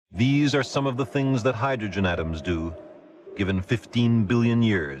These are some of the things that hydrogen atoms do, given 15 billion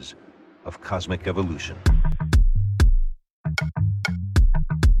years of cosmic evolution.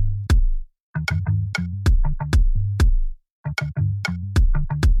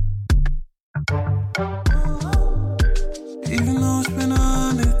 Even though it's been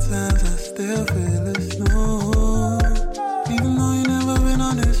 100 times, I still feel it's new. Even though you never been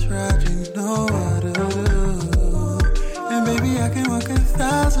on this ride, you know what to do. And baby, I can walk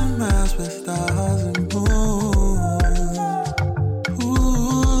 1,000 miles with stars and moons.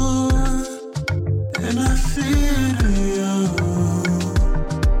 Ooh, and I see it in you.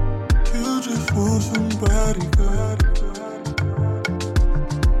 You just want somebody good.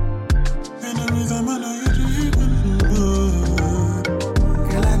 And every time I know you're dreaming.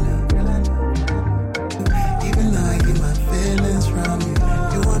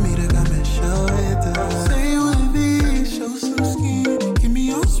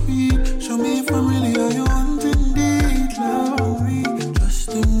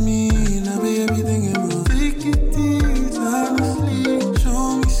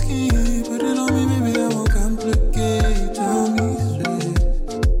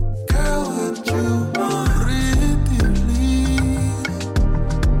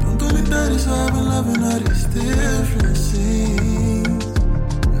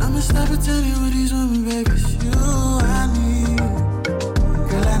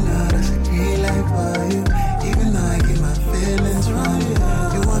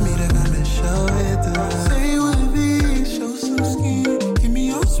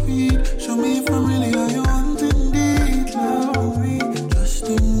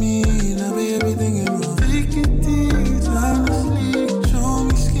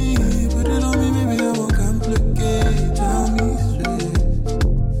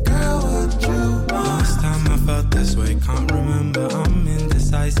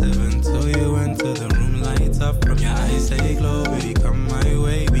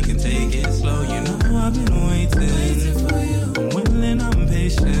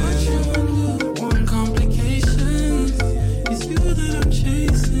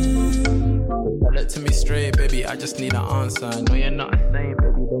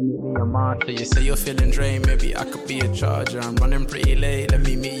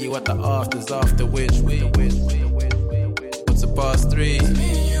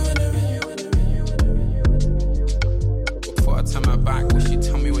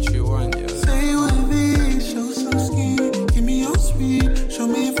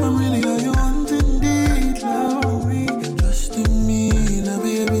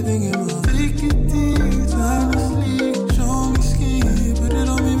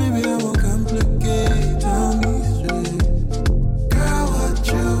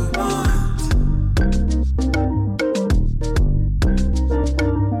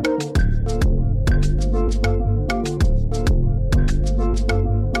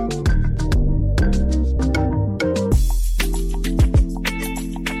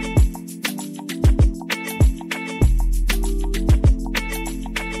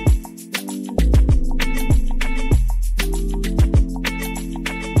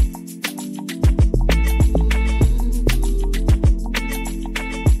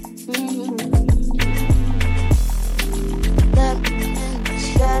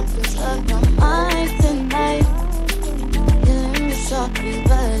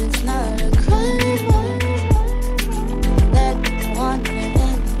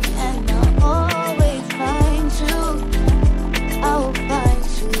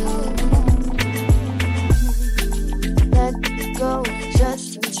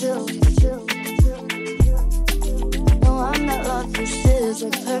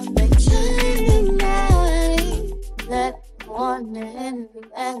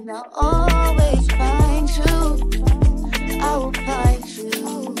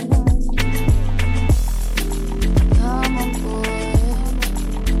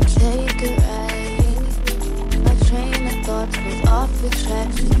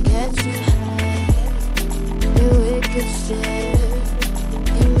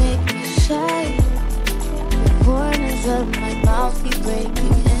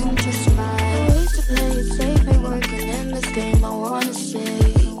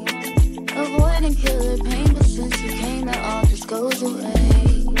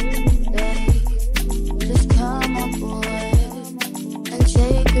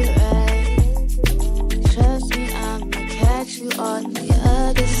 On the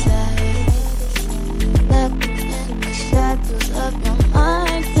other side, left in the shadows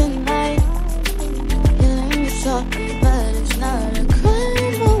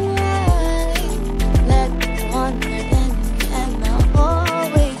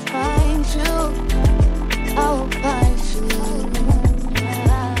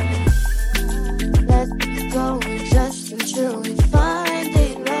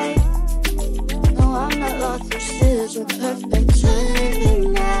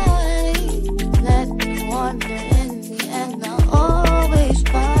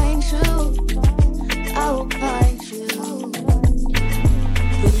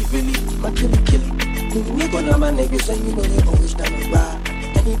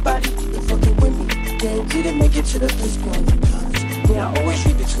get to the physical times. Yeah, I always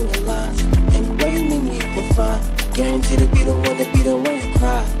read between the lines. And way you meet me equal fine. Guarantee to be the one you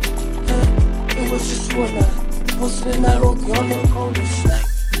cry. It was just one night. Houston and Nairobi on the coldest night.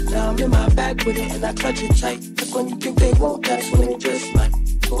 Now I'm in my bag with it and I clutch it tight. Cause when you think they won't, that's when they just might.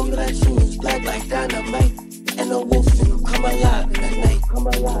 All of that seems black like dynamite. And the wolf in them come alive in the night. Come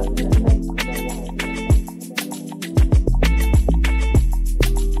alive in the night.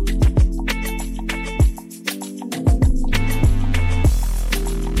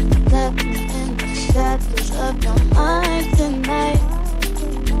 Left me in the shadows of your mind tonight.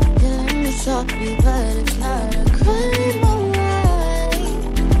 Killing me softly, but it's not a crime, alright.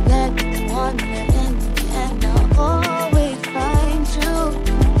 Let me wander in the end, I'll always find you.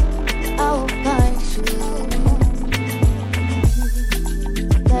 I will find you.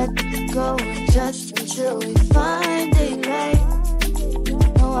 Let me go just until we find it right.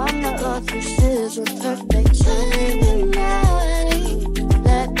 No, I'm not lost, this is a perfect timing night.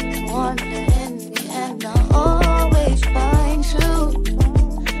 Let me wander in the end, I'll always find you.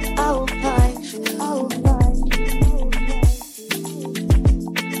 I will find you. I will find you.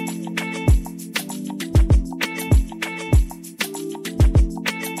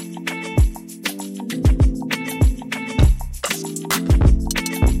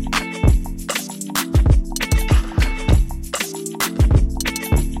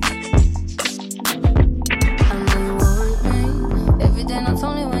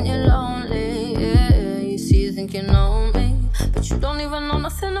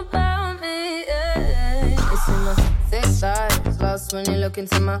 When you look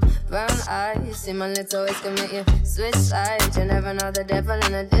into my brown eyes, you see my little ways can make you switch sides. You never know the devil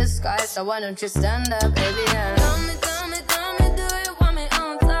in a disguise, so why don't you stand up, baby? And tell me, do you want me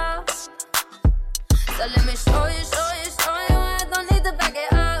on top? So let me show you, I don't need to back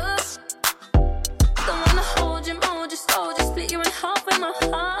it up. Don't wanna hold you, mold you slow, just split you in half with my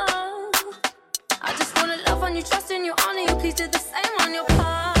heart. I just wanna love on you, trust in you, honor you, please do the same on your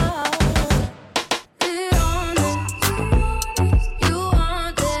part.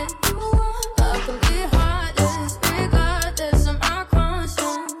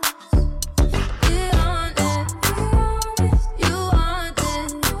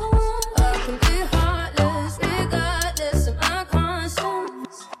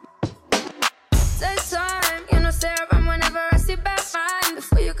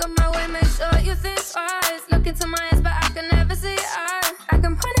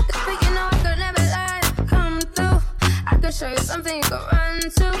 Show you something you can run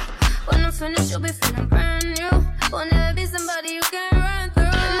to. When I'm finished, you'll be feeling brand new. Will never be somebody you can run through.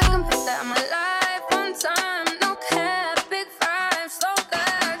 And I can put that in my life one time. No cap, big five, so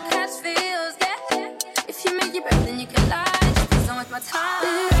good. Catch feels, yeah. If you make your breath, then you can lie. Just please don't waste my time.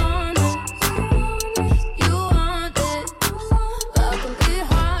 Be honest, you want it. But I can be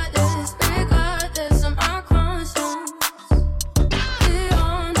heartless, regardless of my conscience. Be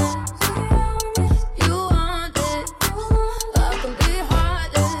honest, you want it.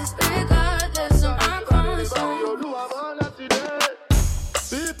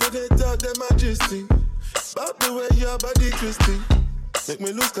 About the way your body twisting, make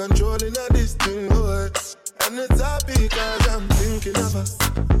me lose control in a this thing, boy. And it's happy cause I'm thinking of us.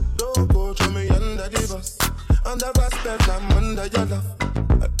 Don't go throw me under the bus. Under respect, I'm under your love.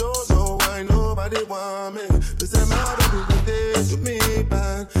 I don't know why nobody want me. They say my baby day to me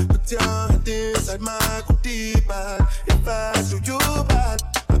bad. Put your hand inside my goodie bag. If I do you bad,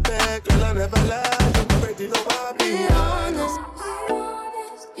 I beg, girl, I never lie. I'm ready, no, I'll be honest.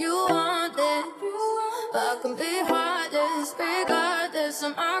 You want it, but I can be heartless, regardless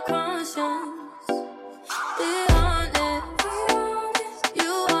of my conscience. Be honest,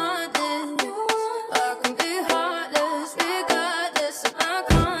 you want it, but I can be heartless, regardless of my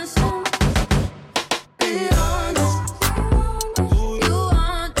conscience. Be honest, you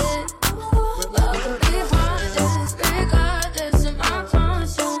want it, but I can be heartless, regardless of my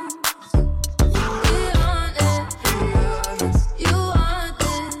conscience. Be honest, you want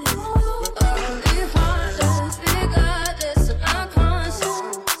it.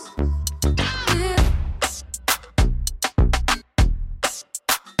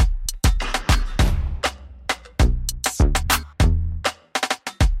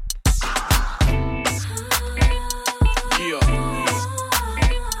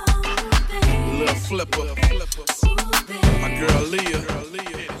 Flipper. My girl Aaliyah.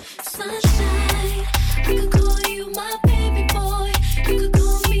 Sunshine, I could call you my baby boy. You could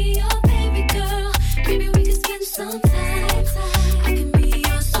call me your baby girl. Maybe we could spend some time. I can be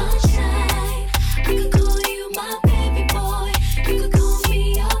your sunshine. I could call you my baby boy. You could call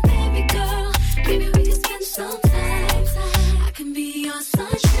me your baby girl. Maybe we could spend some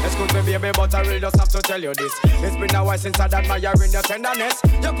but I will just have to tell you this. It's been a while since I'd admiring your tenderness.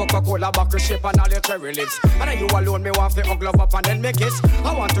 Your Coca-Cola bottle shape and all your cherry lips. And you alone, me want to hug love up and then make kiss.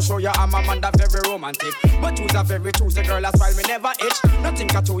 I want to show you I'm a man that very romantic. But choose a very choosy girl, that's why me never itch.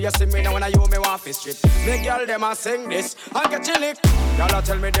 Nothing at all, you see me now when I you me want to strip. Me girl, them a sing this and get you lick. Y'all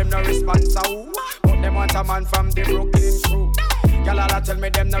tell me them no response, but them want a man from the Brooklyn crew. Y'all tell me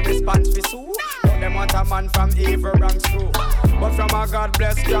them no response for Sue, but them want a man from evil ranks too. But from a God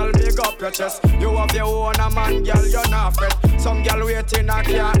bless girl, big up your chest. You have your own a man, girl, you're not fret. Some girl waiting I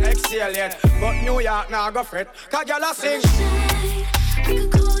can't exhale yet, but New York now go fret. Cause girl I sing. I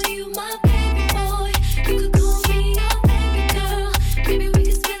could call you my baby boy. You could call me your baby girl. Maybe we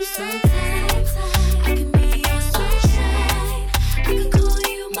could spend some time. I can be your sunshine. I could call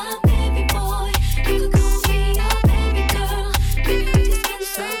you my baby boy. You could call me your baby girl. Maybe we could spend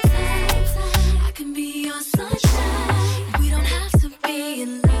some time. I can be your sunshine. We don't have to be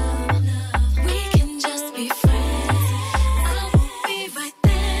in love. We can just be friends. I will be right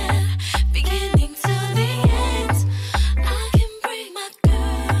there, beginning to the end. I can bring my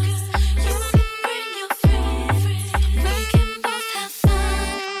girls, you can bring your friends. We can both have fun.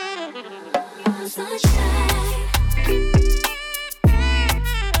 Sunshine.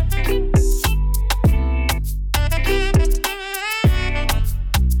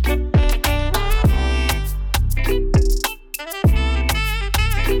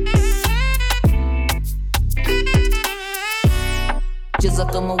 Cheza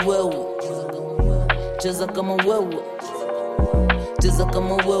kama wewe, cheza kama wewe, cheza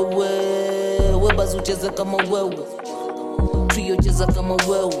kama wewe, webazu cheza kama wewe, trio cheza kama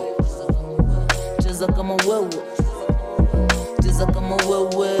wewe, cheza kama wewe, cheza kama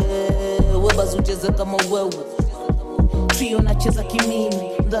wewe, webazu cheza kama wewe. Trio nacheza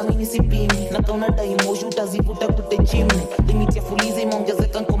kimimi, dhamini sipimi. Na kauna daimoji utazivuta kute chimni. Limiti ya fuliza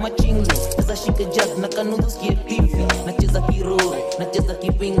imeongezeka nkoma chingo. Neza shika jack na kanudu skie TV. Nacheza kiroro, nacheza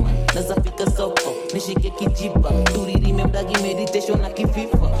kipingman. Neza fika soko, nishike kijipa. Turirime mdagi meditation na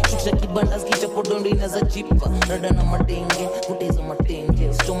kififa. Shukisha kibandas kicha podondo inaza chipa. Rada na madenge, kuteza matenge.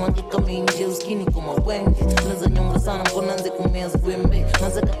 Usichomangi kaminje, uskini koma wenge. Neza nyonga sana mkonanze kumea zwembe.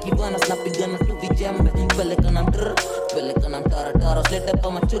 Naza kakivana snapigana tu vijembe. Peleka na drrr, peleka na tara slete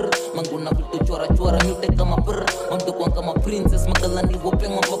pa machur. Manguna vitu chora nyute kama brr. Mamto kwa kama princess, magalani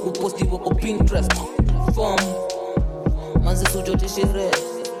wopeng wapa kuposti wako Pinterest. Form manze sujote shere.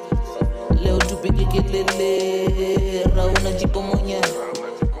 Leo tupige kelele, rauna jiko mwenye.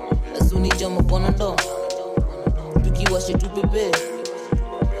 Asuni jama kona ndo, tukiwashe tupepe.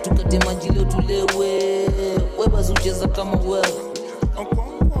 Tukate maji leo tulewe, webazu cheza kama wewe.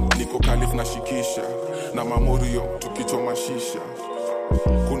 Niko kalif na shikisha, na mamorio tukichoma shisha.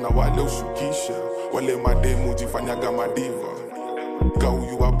 Kuna wale ushukisha, wale mademu jifanyaga madiva.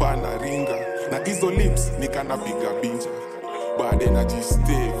 Kauyu wabana ringa, na hizo lips nikanapiga binja. Bade na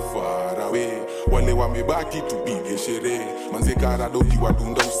jistay far away, wale wamebaki tupige sherehe. Manze karado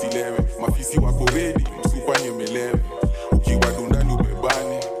ukiwadunda usilewe, mafisi wako ready, msupa nyemelewe. Ukiwadunda ni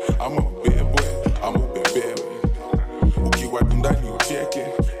ubebane, ama ubebwe, ama ubebewe. Ukiwadunda ni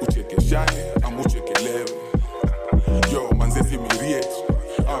uchekeshane, ama uchekelewe. Yo manze zimiriet,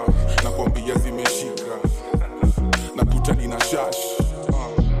 nakwambia zimeshika. Nakuta nina shash,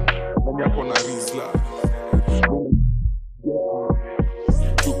 nani yako na rizla.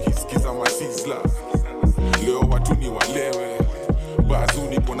 Tukisikiza masizla, leo watu ni walewe. Bazu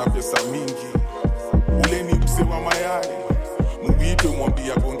nipo na pesa mingi, ule ni mse wa mayai. Muite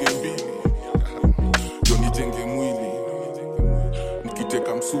mwambia gonge mbili, yo nijenge mwili.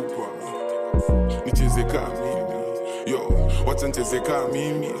 Nikiteka msupa, nicheze kaa mimi. Yo, wacha nicheze kaa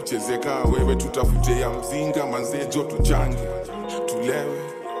mimi, cheze kaa wewe. Tutafute ya mzinga, manzejo tuchange.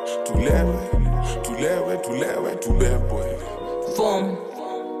 Tulewe, tubebwe. Form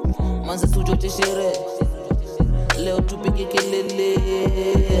manze sujote shere. Leo tupige kelele,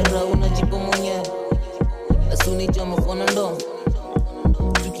 rauna jiko mwenye. Asuni jama kona ndo,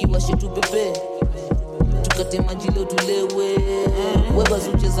 tukiwashe tupepe. Tukate maji leo tulewe,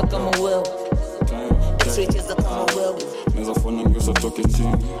 webazu cheza kama wewe. Cheza kama wewe. Neza fona ngesa toke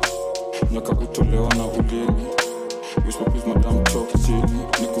chini, nyaka kutolewa na ulimi. Whisper please madam choke chini,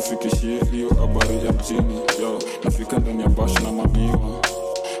 nikufikishie hiyo habari ya mjini. Yo, nafika ndani ya bash na mamiwa,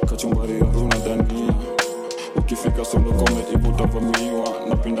 kachumbari ya runa dania. Ukifika solo kome ibu utavamiwa,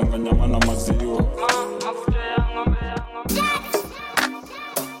 napindanga nyama na maziwa.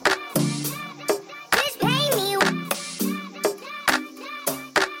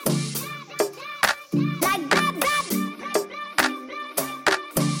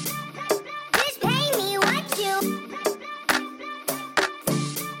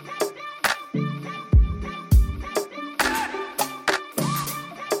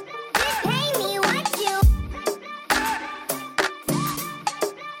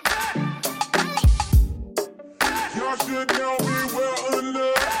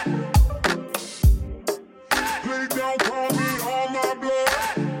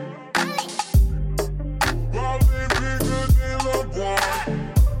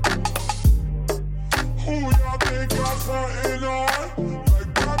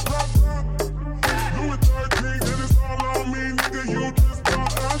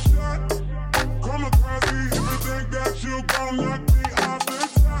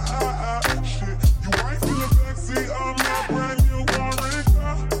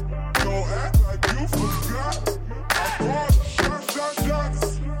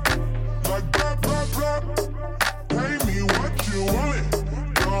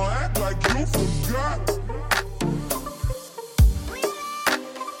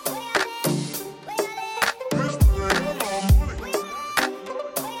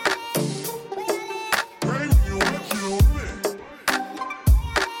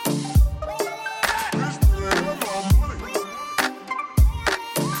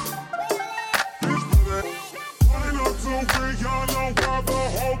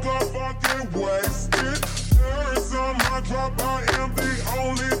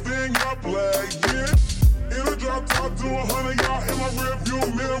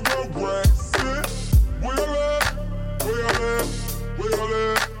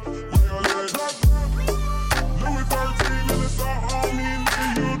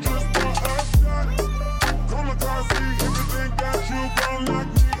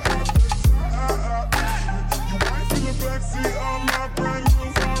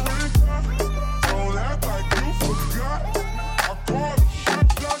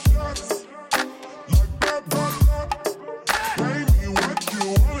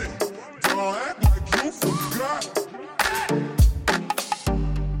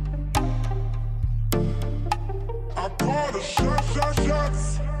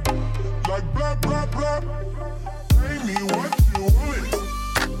 like blah, blah, blah. Pay me what you want.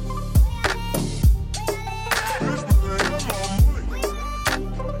 Bitch, better have my money.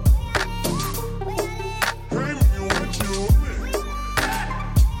 Pay me what you want.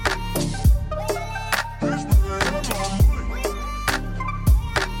 Bitch, better have my money.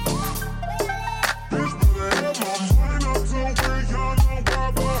 Bitch, better have my money. Not to where y'all know why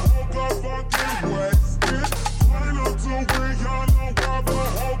the whole got fucking wasted. Line up to where y'all know why the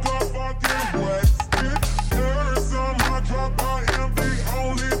whole got fucking wasted. Every time I drop, I am the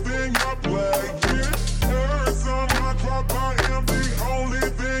only thing I play. Every time I drop, I am the only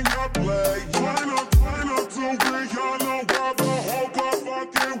thing I play. Line up to where y'all know why the whole got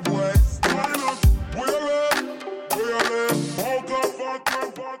fucking wasted. Line up, where I live, whole got fucking.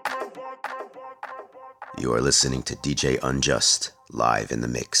 You are listening to DJ Unjust, live in the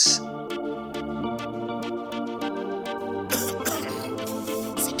mix.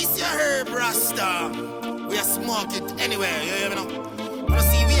 See, this your herb, Rasta. We are smoke it anywhere, you hear me now? You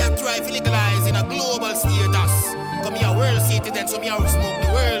see, we are trying to legalize in a global status. Come here, world citizen, so me are smoke the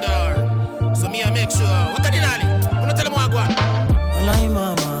world, so me I make sure. What are the nani? I'm not telling them what I want. Lai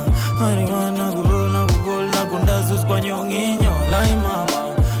mama, marijuana kuroll na kundazus kwa nyonginyo. Lai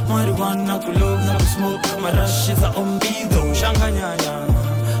mama, marijuana kulob na kusmoke marashi za ombido. Shanganyanya,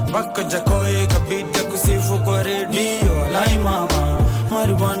 baka jakoe kabida kusifu kwa redio. Lai mama,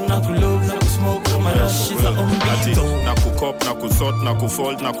 marijuana kulob na kusmoke marashi za ombido. Na kukop, na kusort, na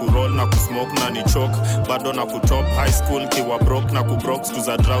kufold, na kuroll, na kusmoke, na ni choke. Bado na kutop, high school kiwa broke, na kubroke,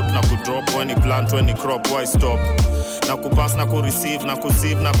 skuza drought, na kudrop. When you plant, when you crop, why stop? Na kupass, na kureceive, na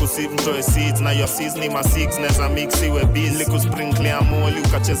kusieve, mtoe seeds. Na your seeds ni ma six, neza mixi we bees. Liku sprinkle amoli,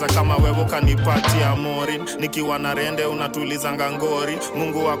 ukacheza kama wewe kanipati amori. Nikiwa na rende, unatuliza ngangori.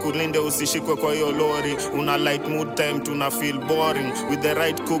 Mungu wakulinde, usishikwe kwa hiyo lori. Una light mood time, tuna feel boring. With the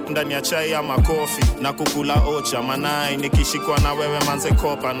right cook, ndani ya chai ama coffee. Na kukula ocha, manai. Nikishikwa na wewe manze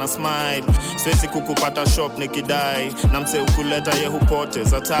kopa, na smile. Siwezi kukupata shop, nikidai. Na mse ukuleta ye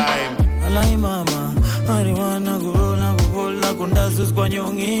hupoteza time. Lai mama, marijuana kuroll na kundazus kwa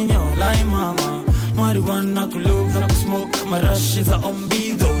nyonginyo. Lai mama, marijuana kulob na kusmoke marashi za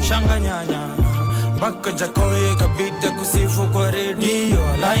ombido. Shanganyanya, baka jakoe kabida kusifu kwa redio.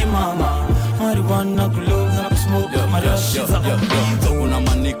 Lai mama, marijuana kulob na kusmoke marashi za ombido. Una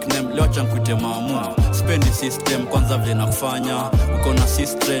ma nickname, leo chankute mamu. Spendi system, kwanza vile nafanya. Uko na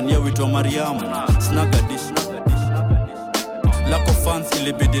sister, ye wito Mariamu. Snaga dish. Lako fans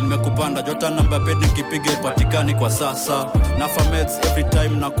ilibidi nimekupanda. Jota namba pedi kipiga ipatikani kwa sasa. Na fameds every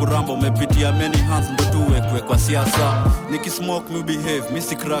time na kuramba. Umepitia many hands ndo tuwekwe kwa siasa. Nikismoke me behave,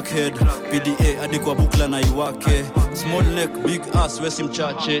 missy crackhead. PDA hadi kwa bukla na iwake. Small neck, big ass, wesi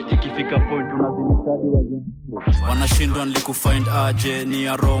mchache. Ikifika point unazimishadi wazee. Wanashindwa nilikufind aje. Ni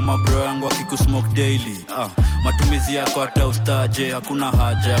aroma bro yangu akikusmoke daily. Matumizi yako hata ustaje. Hakuna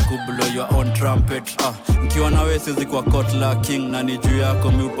haja ya kublow your own trumpet. Nikiwa na wewe siwezi kwa kotla king. Na ni juu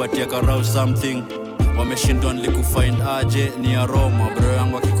yako mi upatia karau something. Wameshindwa nilikufind aje. Ni aroma bro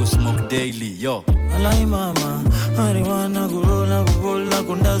yangu akikusmoke daily. Yo Lai mama, marijuana kuroll na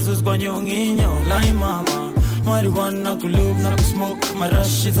kundazus kwa nyonginyo. Lai mama, marijuana kulob na kusmoke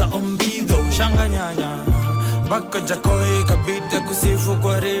marashi za ombido. Shanganyanya, baka jakoe kabida kusifu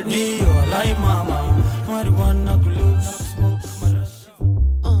kwa redio. Lai mama, marijuana kulob na kusmoke marashi.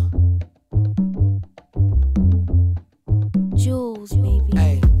 Jules, baby.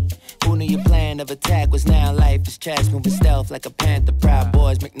 Hey, who knew your plan of attack was now life is trash, moving stealth like a panther. Proud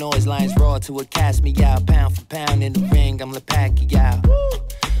boys make noise, lines raw to a cast me out. Pound for pound in the ring, I'm Pacquiao.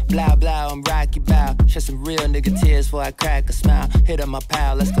 Blah blah, I'm Rocky Bow. Shed some real nigga tears before I crack a smile. Hit up my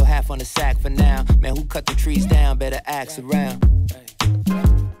pal, let's go half on the sack for now. Man, who cut the trees down? Better axe around.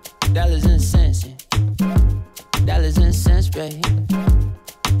 Dollars and cents, dollars and cents, baby.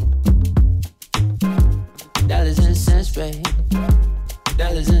 Dollars and cents, baby.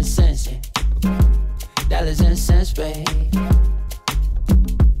 Dollars and cents, dollars and cents, baby.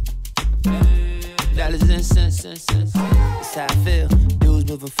 Dollars and cents, that's how I feel. Dudes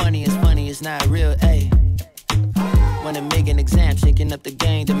moving funny, it's not real, ayy. Wanna make an exam, shaking up the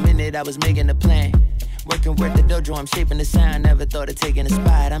game the minute I was making a plan. Working work the dojo, I'm shaping the sound. Never thought of taking a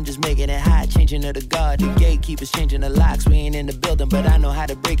spot, I'm just making it hot. Changing to the guard, the gatekeepers changing the locks. We ain't in the building, but I know how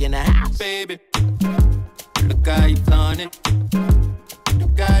to break in the house. Baby, look how you flaunt it. You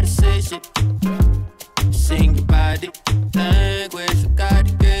gotta say shit. Sing your body language, you got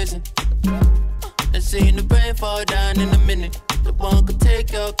it guessing. And seeing the rain fall down in a minute. The one could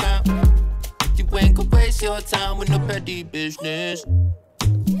take your account. You ain't gonna waste your time with no petty business.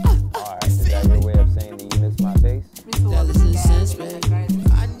 Alright, is that your way of saying that you miss my face? Dollars and cents, baby.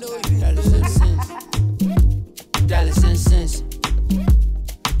 I know you. Dollars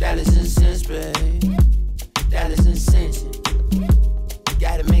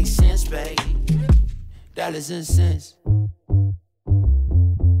dollars and cents.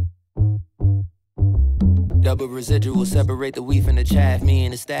 Double residual, separate the wheat from the chaff. Me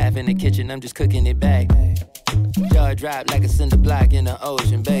and the staff in the kitchen, I'm just cooking it back. Jaw drop like a cinder block in the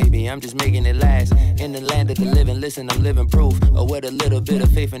ocean, baby. I'm just making it last. In the land of the living, listen, I'm living proof of what a little bit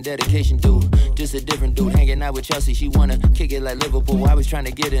of faith and dedication do. Just a different dude hanging out with Chelsea. She wanna kick it like Liverpool. I was trying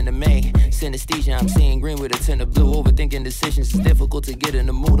to get in the main. Synesthesia, I'm seeing green with a tint of blue. Overthinking decisions, it's difficult to get in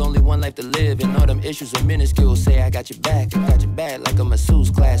the mood. Only one life to live, and all them issues are minuscule. Say I got your back like a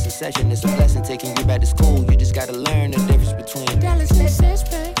masseuse class in session. It's a blessing taking you back to school. You just gotta learn the difference between dollars and cents,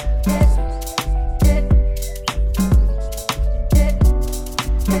 babe.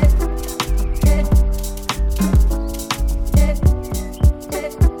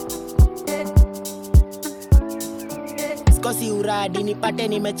 Kosi uradi nipate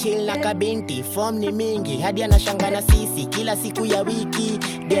nimechill na kabinti. Form ni mingi hadi anashanga na sisi kila siku ya wiki.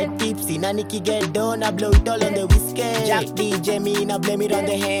 Get tipsy na nikiget down I blow it all on the whiskey. Jack DJ me na blame it on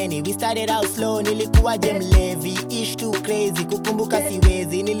the Henny. We started out slow nilikuwa mlevi. Ish too crazy kukumbuka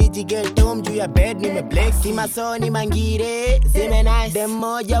siwezi. Nilijiget home juu ya bed nimeblex. Si masoni mangire Zimenice dem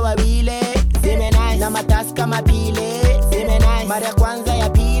moja wawile Zimenice na matasi kama pile Zimenice mara ya kwanza ya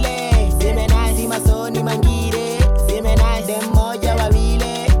pile Zimenice si masoni mangire Zimenice dem moja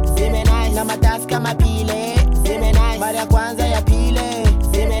wawile Zimenice na matasi kama pile Zimenice mara ya kwanza ya pile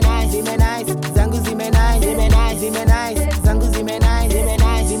Zimenice Zimenice zangu Zimenice Zimenice Zimenice zangu Zimenice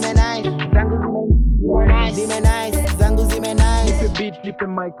Zimenice Zimenice zangu Zimenice Zimenice zangu Zimenice. Nipe beat, nipe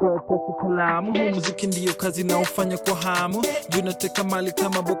micro, tesi kalamu. Huu muziki ndiyo kazi na ufanya kwa hamu. Juu nateka mali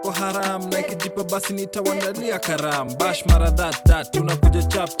kama Boko Haram. Na ikijipa basi nitawandalia karamu. Bash mara that tunakuja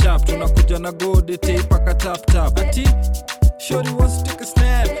chap chap. Tunakuja na gode tape aka tap tap. Ati shorty wants to take a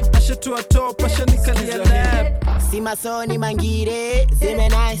snap. Asha to a top, asha nikalia lap. Si masoni mangire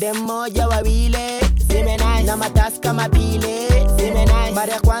Zimenice dem moja wawile Zimenice na matasi kama pile Zimenice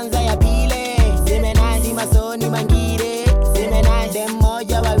mara ya kwanza ya pile Zimenice si masoni mangire Zimenice dem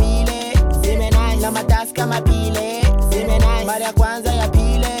moja wawile Zimenice na matasi kama pile Zimenice mara ya kwanza ya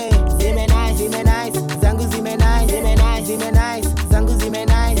pile Zimenice Zimenice zangu Zimenice Zimenice Zimenice zangu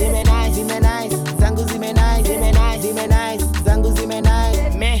Zimenice Zimenice Zimenice zangu Zimenice Zimenice Zimenice zangu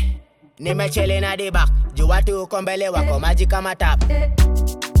Zimenice. Me nimechele na dibak juu watu uko mbele wako maji kama tap.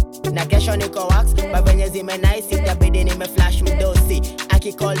 Na kesho niko wax bavenye Zimenice itabidi nimeflash mdosi.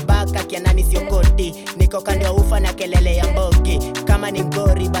 Aki call back akianani sio koti. Niko kando ya ufa na kelele ya mbogi. Kama ni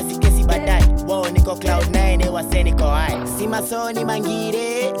mgori basi kesi badai. Wow niko cloud 9 wase niko high. Si masoni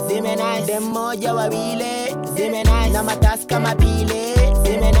mangire Zimenice dem moja wawile Zimenice na matasi kama pile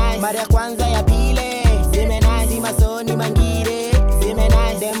Zimenice mara ya kwanza ya pile Zimenice si masoni mangire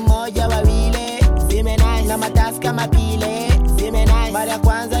Zimenice dem moja wawile Zimenice na matasi kama pile Zimenice mara ya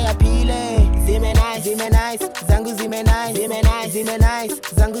kwanza ya pile Zimenice Zimenice zangu Zimenice Zimenice Zimenice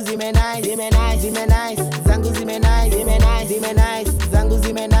zangu Zimenice Zimenice Zimenice zangu Zimenice Zimenice Zimenice zangu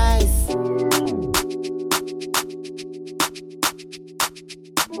Zimenice.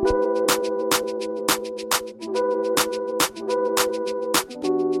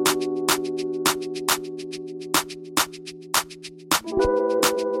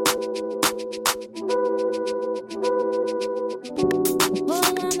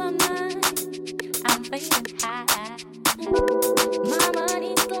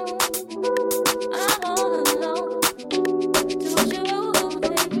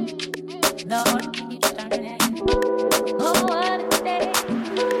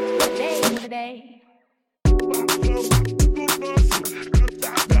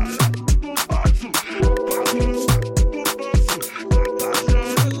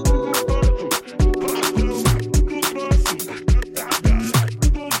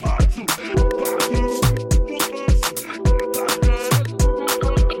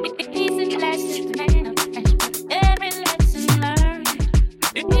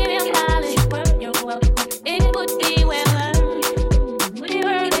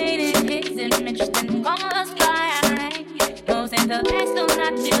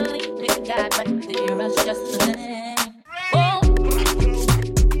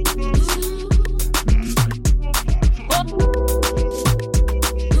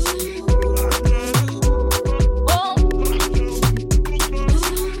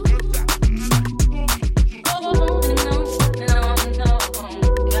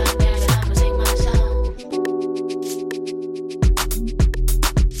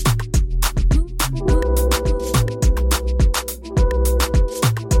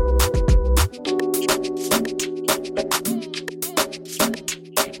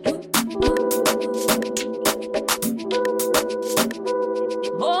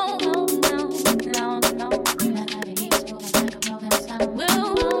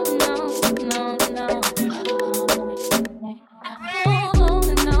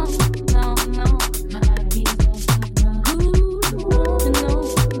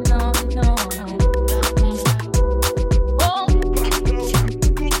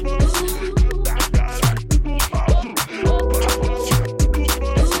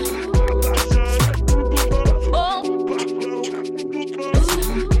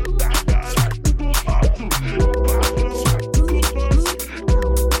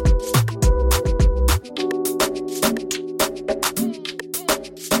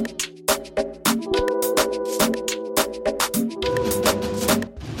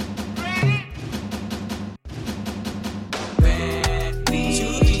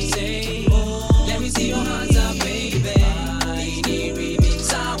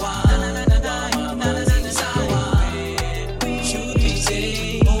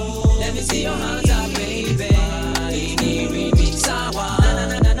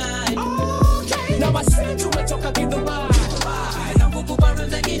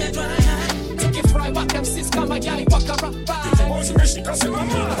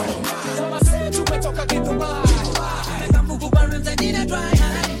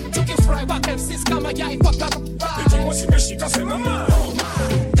 kama yai paka Nikiwa simeshika sema mama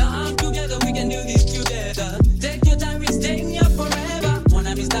Come together, we can do this together. Take your time, we're staying here forever.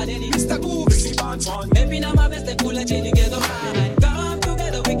 Wanna be starting in Mr. Goofy Banton. Maybe now my best, they pull a chain together. Come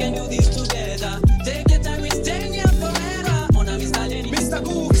together, we can do this together. Take your time, we're staying here forever. Wanna be starting in Mr.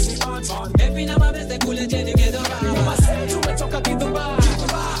 Goofy Banton. Maybe now my best, they pull a chain together. Mama say you may talk a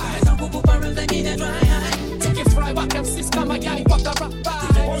GITHURAI. Don't go for parents, they need a dry eye. Take it fry back and sis kama yai paka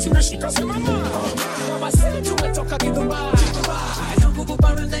Nikiwa simeshika sema mama Mama say you may talk a GITHURAI. Don't go for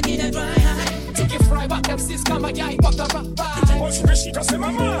parents, they need a dry eye. Take it fry back and sis kama yai paka Nikiwa simeshika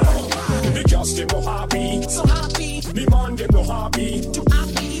sema mama The girls them no happy, so happy. The man them no happy, too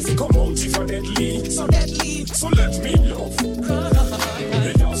happy. Come out if you're deadly, so deadly. So let me love.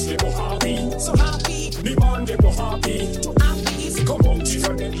 The girls them no happy, so happy. The man them no happy, too happy. Come out if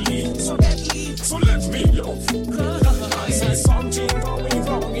you're deadly, so deadly. So let me love. I see something going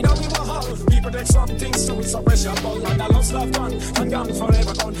wrong in our world. People take some things to it's a pressure ball and a lost love gone and gone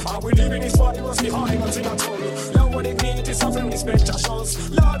forever gone. Are we living it for us behind us in a toll? Love what it means is a friend respect our shows.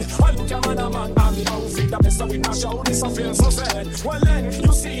 Lord, I look at man and man and me outfit the best with my show. This I feel so sad. Well then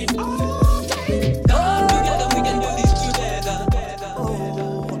you see it. Okay. Come together, we can do this together.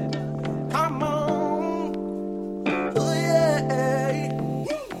 Come on. Oh yeah.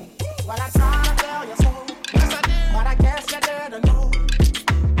 Well I try to tell you so. Yes I did. But I guess you didn't know.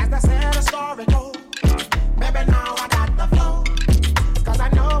 As they say the story goes. Maybe now I got the flow. Cause I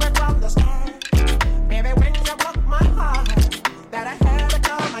know it from the start. Maybe when you broke my heart, that I had to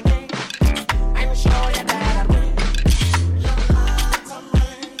come again and show you that I win. Your heart's a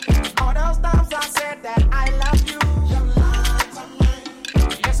man.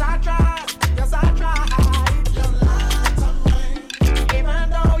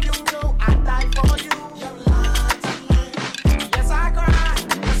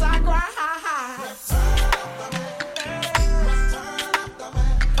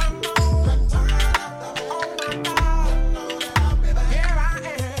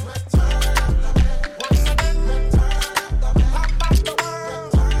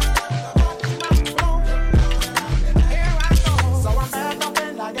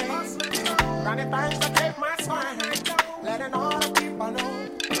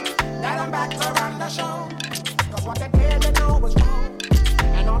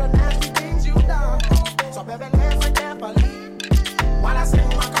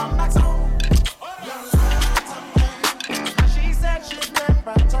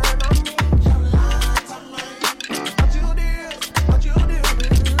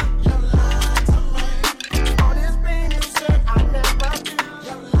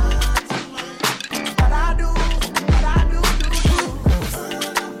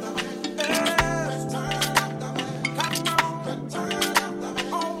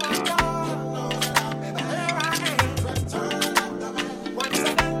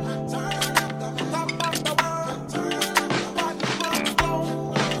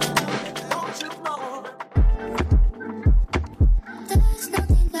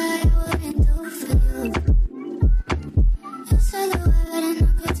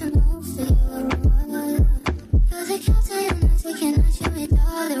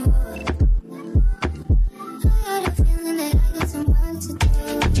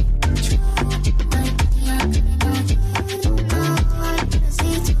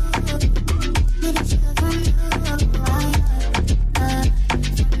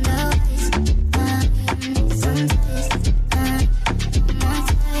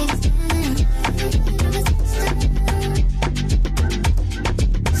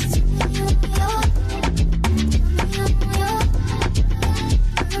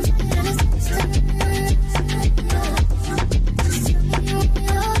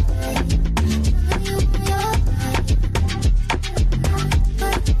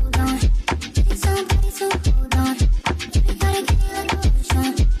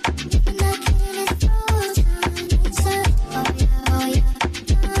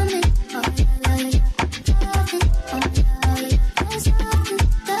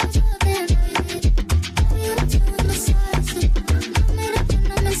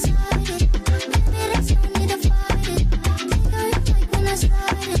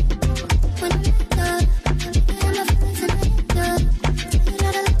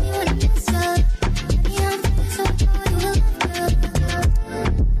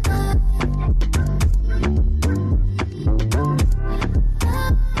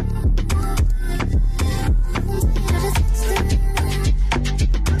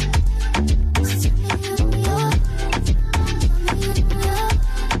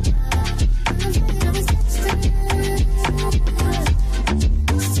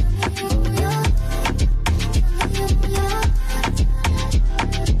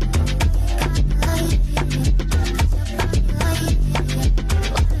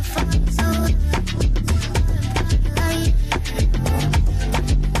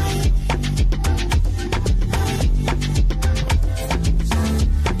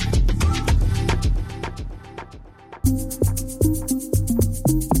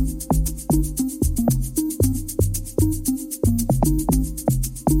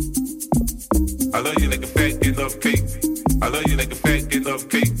 love you like a fat kid love cake. I love you like a fat kid love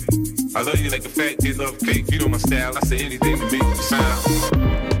cake. I love you like a fat kid love cake. You know my style, I say anything to make you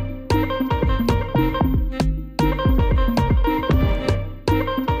smile.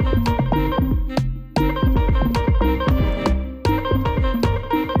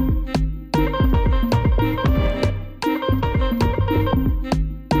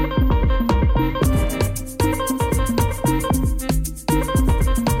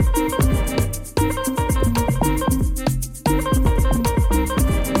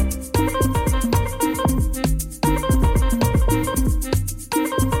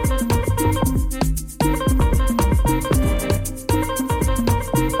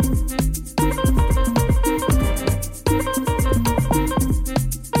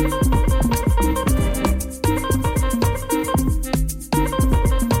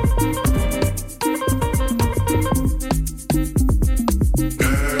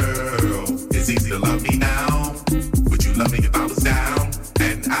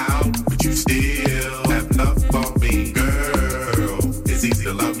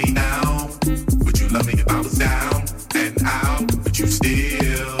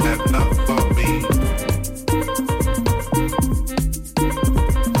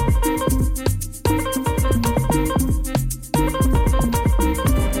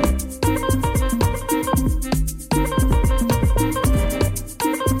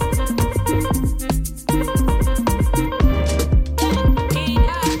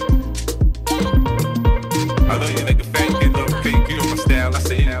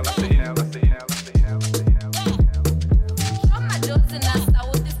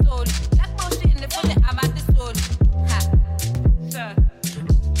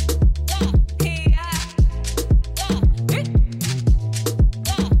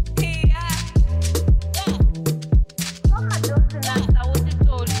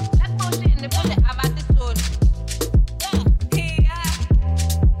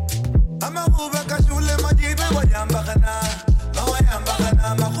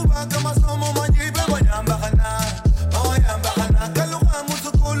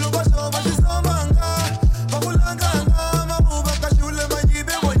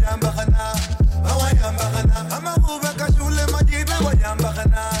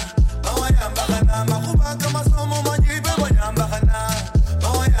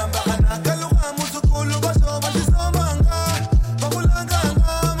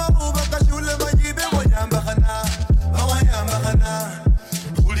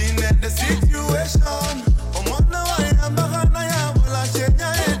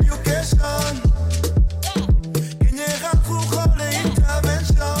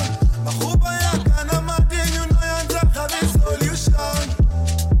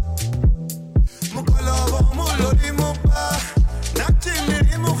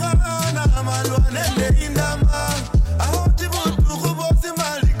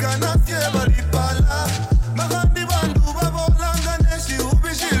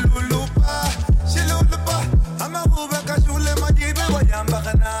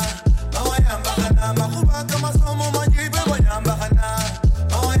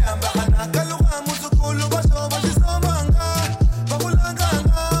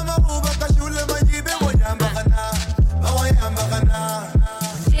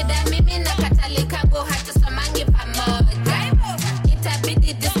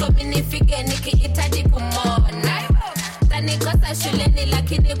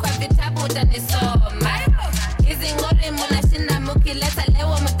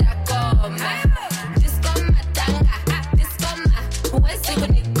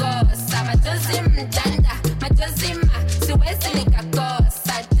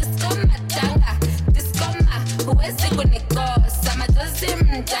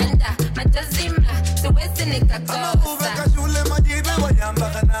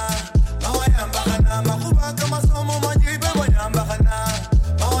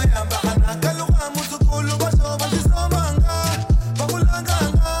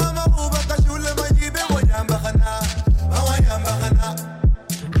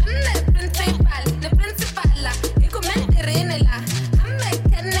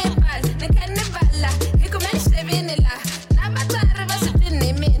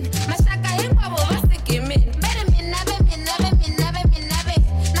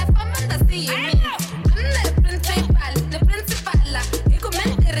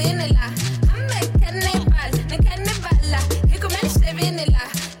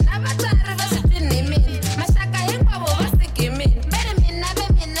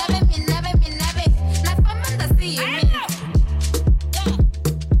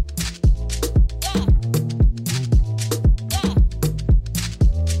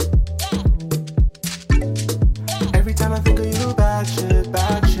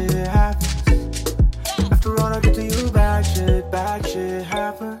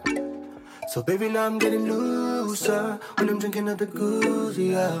 So baby, now I'm getting looser when I'm drinking up the goose,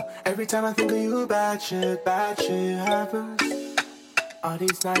 yeah. Every time I think of you, bad shit happens. All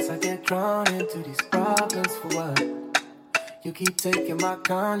these nights I get drawn into these problems for what? You keep taking my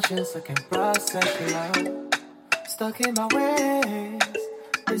conscience, I can't process it out. Stuck in my ways,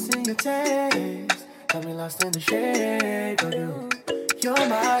 missing your taste. Got me lost in the shade of you. You're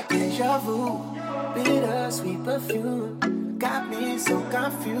my deja vu, bittersweet perfume. Got me so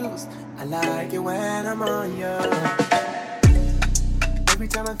confused. I like it when I'm on you. Every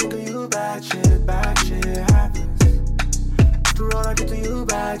time I think of you, bad shit happens. Through all I do to you,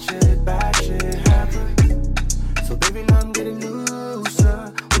 bad shit happens. So baby, now I'm getting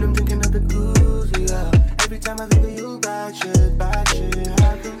looser when I'm drinking up the goose, yeah. Every time I think of you, bad shit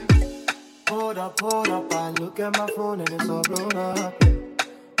happens. Hold up, I look at my phone and it's all blown up.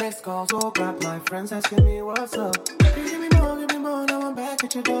 Next calls all crap, my friends asking me what's up. You give me more, now I'm back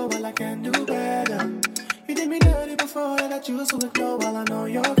at your door, well I can do better. You did me dirty before that I choose to ignore, while I know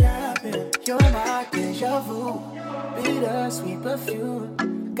you're capping. You're my deja vu, bittersweet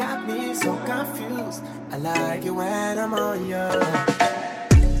perfume. Got me so confused, I like it when I'm on you.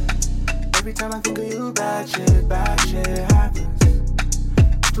 Every time I think of you, bad shit happens.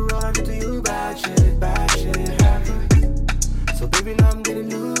 Through all I do to you, bad shit happens. So baby, now I'm getting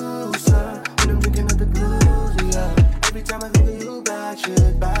looser when I'm drinking up the blues, yeah. Every time I think of you, bad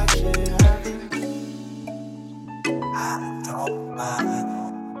shit happens. I don't mind.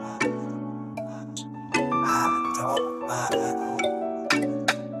 I don't mind.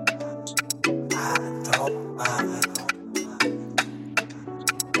 I don't mind.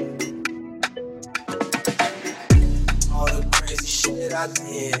 All the crazy shit I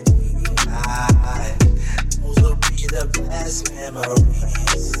did tonight, those will be the best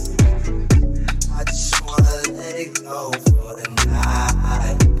memories. I just wanna let it go for the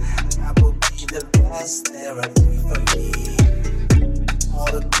night. That will be the best therapy for me.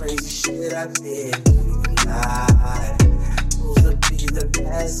 All the crazy shit I did tonight, those will be the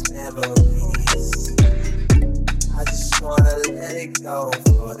best memories. I just wanna let it go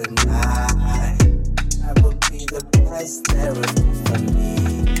for the night. That will be the best therapy for me.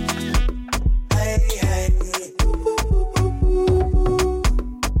 Hey, hey,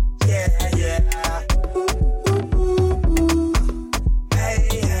 yeah, yeah. Hey,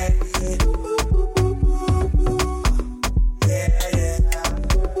 hey, yeah, yeah. Hey, hey, yeah, yeah.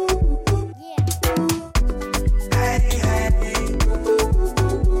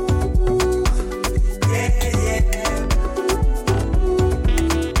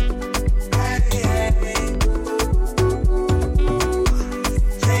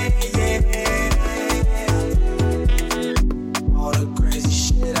 All the crazy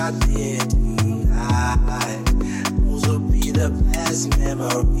shit I did tonight, those will be the best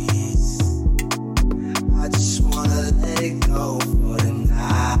memories. I just wanna let it go for the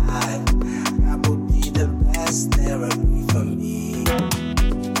night. That will be the best therapy for me.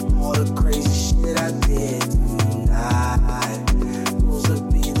 All the crazy shit I did tonight, those will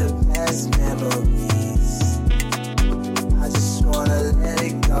be the best memories. I just wanna let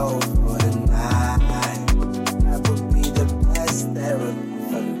it go for the night. That would be the best therapy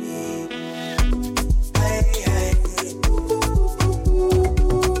for me. Hey, hey,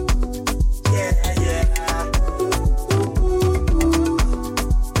 yeah, yeah.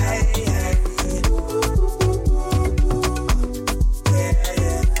 Hey, hey, yeah,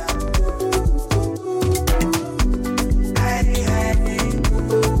 yeah. Hey, hey,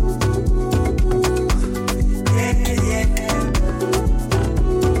 yeah, yeah.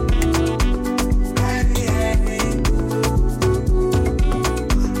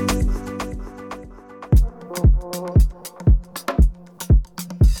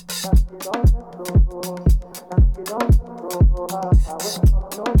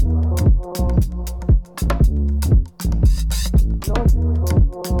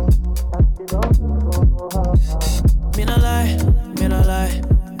 Me no lie,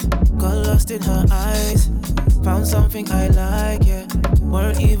 got lost in her eyes. Found something I like, yeah,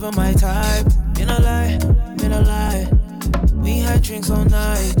 weren't even my type. Me no lie, we had drinks all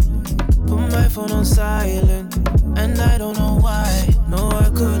night. Put my phone on silent, and I don't know why. No, I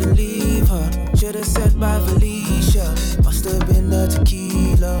couldn't leave her. Should've said bye, Felicia. Must've been the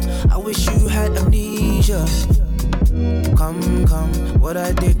tequila. I wish you had amnesia. Come, what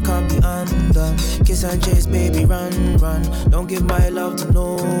I did can't be undone. Kiss and chase, baby, run. Don't give my love to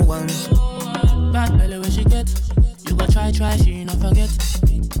no one. Bad belly when she get, you go try, she not forget.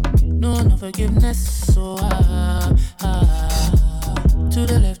 No forgiveness, so to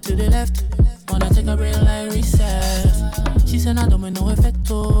the left. Wanna take a real life reset. She said I don't make no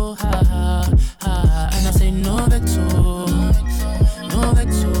effecto, ha ha ha. And I say no Vex Oh, no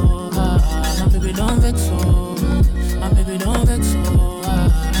Vex Oh, ha ha. My baby don't Vex Oh, my baby don't Vex Oh, ha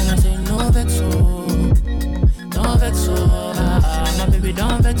ha. And I say no Vex Oh, don't Vex Oh, ha ha. My baby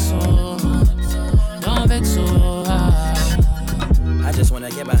don't Vex Oh, don't Vex Oh, ha ha. I just wanna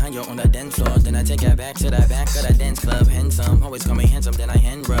get behind you on the dance floor. Then I take you back to the back of the dance club. Handsome, always call me handsome. Then I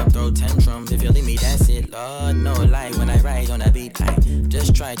hand rub, throw tantrums. If you leave me, that's it, Lord. No lie when I ride on the beat. I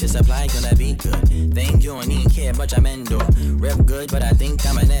just try to supply on the beat good. Think you don't even care, but I'm endo. Rep good, but I think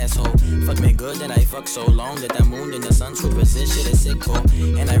I'm an asshole. Fuck me good, then I fuck so long that the moon and the sun superposition is sick cold.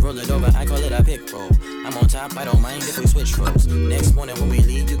 And I roll it over, I call it a pick roll. I'm on top, I don't mind if we switch roles. Next morning when we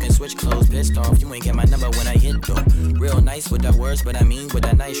leave, you can switch clothes. Pissed off, you ain't get my number when I hit though. Real nice with the words, but I mean with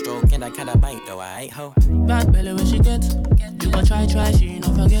a nice stroke. And I kinda bite though, I ain't ho. Bad belly when she get. You gon' try, she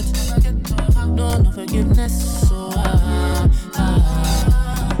no forget. No forgiveness. So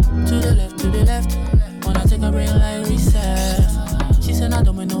to the left. Wanna take a brain like reset. She said I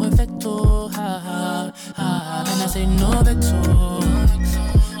don't make no effecto, ha ha ha. And I say no Vex Oh,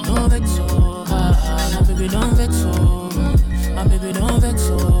 no Vex Oh, ha ha. My baby don't Vex Oh, my baby don't Vex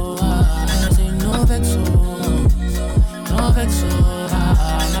Oh, ha ha. And I say no Vex Oh, no Vex Oh, ha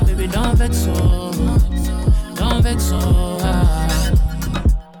ha. My baby don't Vex Oh, don't Vex Oh, ha ha.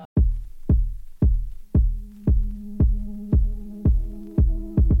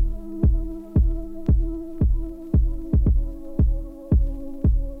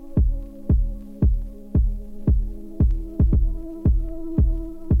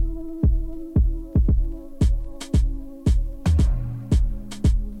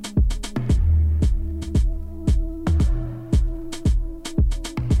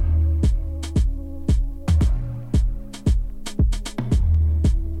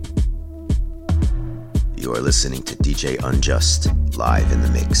 You are listening to DJ Unjust, live in the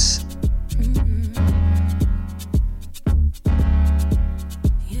mix.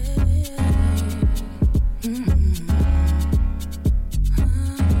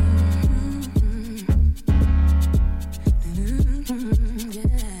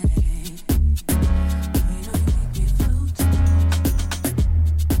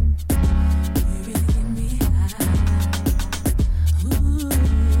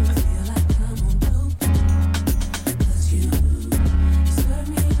 Serve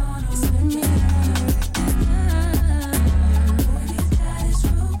me on a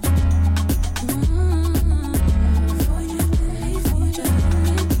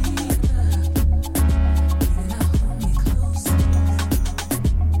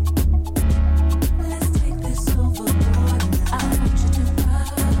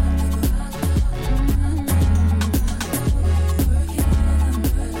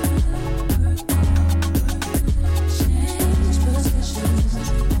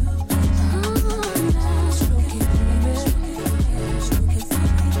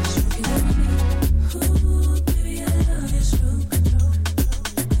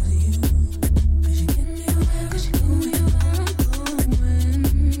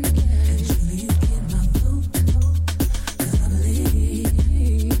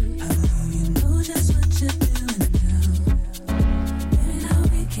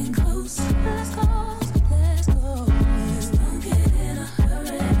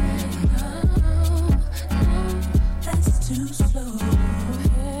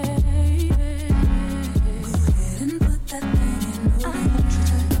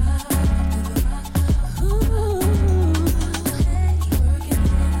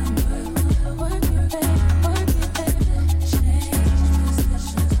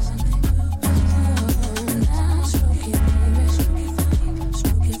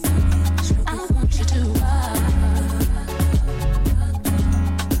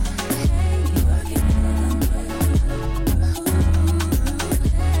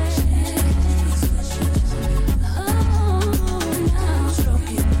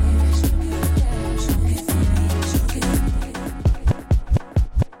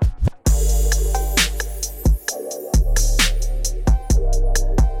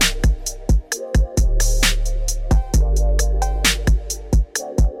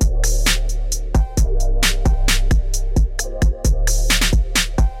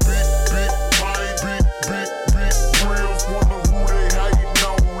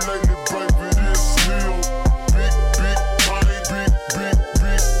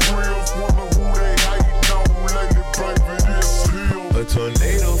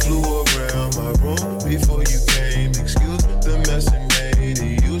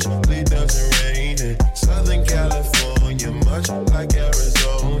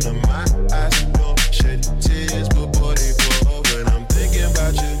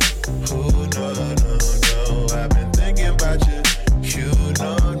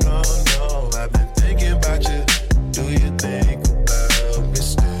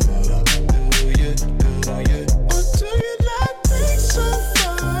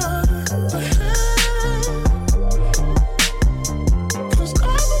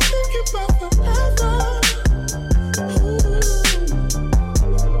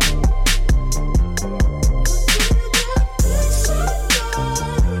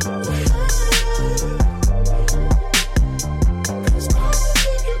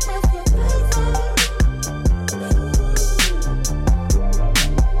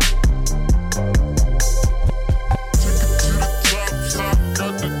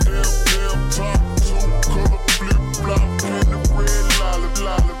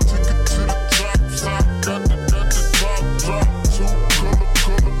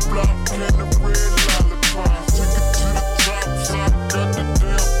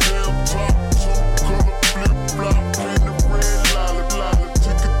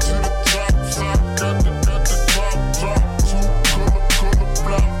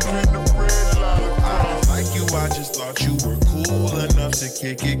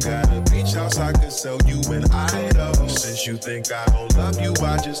Since you think I don't love you,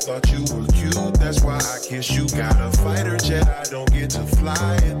 I just thought you were cute. That's why I kiss you. Got a fighter jet, I don't get to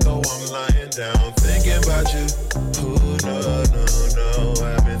fly it, though I'm lying down thinking about you. Ooh, no, no, no,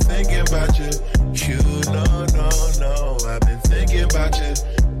 I've been thinking about you. You, no, no, no, I've been thinking about you.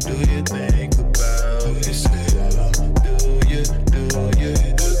 Do you think about it still?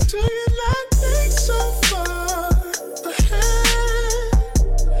 Do you not think so far ahead?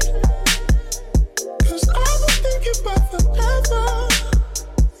 'Cause I've been thinking about forever.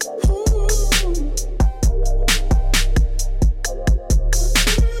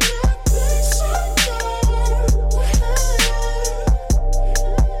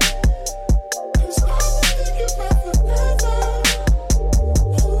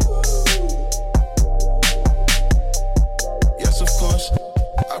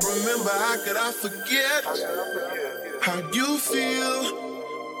 I forget how you feel.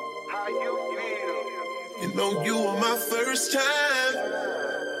 You know you were my first time,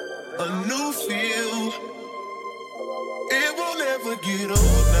 a new feel. It won't ever get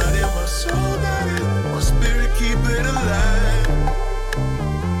old. Not in my soul, not in my spirit, keep it alive.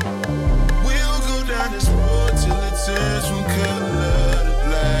 We'll go down this road till it turns from color to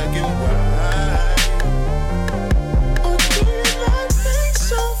black and white. Oh, do you not think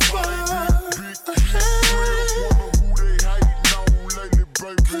so far?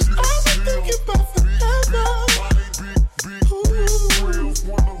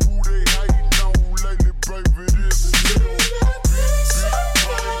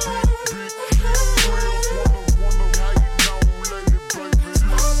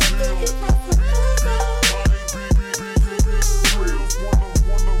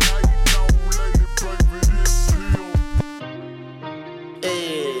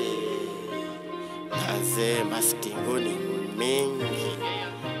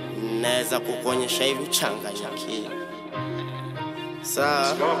 Kukuonyesha hivi uchanganyiki.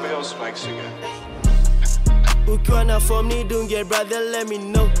 Sawa. Ukiwa na form ni dunge brother let me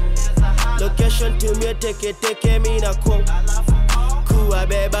know. Location to me take me na kwa. Kuwa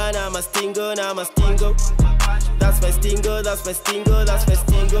beba na MaStingo na MaStingo. That's my stingo, that's my stingo, that's my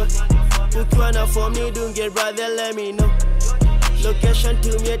stingo. Ukiwa na form ni dunge brother let me know. Location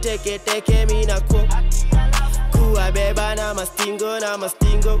to me take me na kwa. Kuwa beba na MaStingo na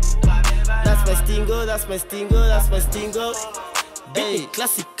MaStingo. That's my stingo, that's my stingo, that's my stingo. Hey,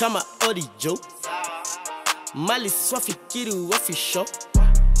 classic kama Odi Joe. Mali swafi kiru wafi shop.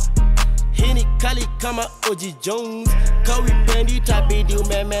 Hini kali kama Oji Jones. Kawi pendi tabidi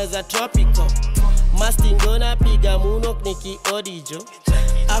umemeza tropical. MaStingo na piga munok niki Odi Joe.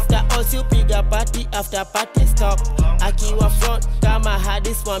 After all you piga party, after party stop. Akiwa front kama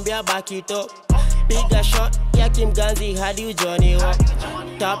hadis mwambia back it up. Piga shot ya kimganzi hadi ujoni walk.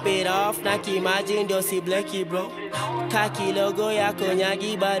 Top it off na kimagine dosi blacky bro. Kaki logo ya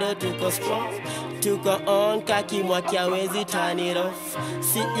konyagi bado tuko strong. Tuko on kaki mwaki hawezi turn it off.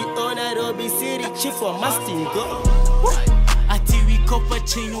 CEO Nairobi City chief for MaStingo. Ati we copper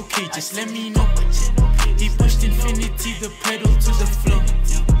chain okay just let me know. He pushed infinity the pedal to the floor.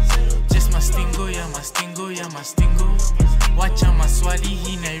 Just MaStingo yeah MaStingo yeah MaStingo. Wacha maswali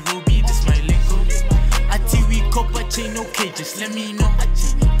hi Nairobi this my lingo. Ati we copper chain okay just let me know.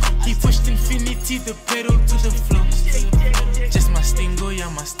 He pushed infinity the pedal to the floor. Just MaStingo yeah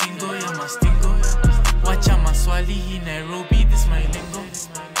MaStingo yeah MaStingo. Wacha maswali hi Nairobi this my lingo.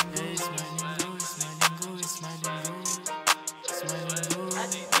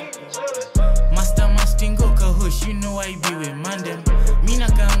 Master MaStingo kahush, you know I be with mandem. Mina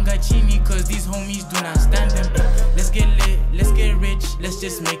kaanga chini cause these homies do not stand them. Let's get lit, let's get rich, let's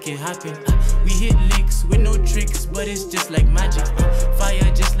just make it happen. We hit licks with no tricks, but it's just like magic.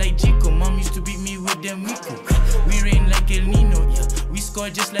 Fire just like Chico, mom used to beat me with them Rico. We rain like El Nino, yeah, we score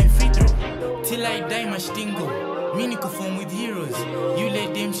just like free throw. Till I die MaStingo, me niko form with heroes. You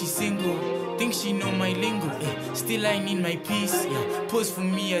let them, she single. Think she know my lingo, eh. Still I need my peace, yeah. Pose for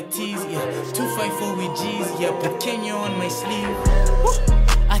me a tease, yeah. 254 with G's, yeah. Put Kenya on my sleeve.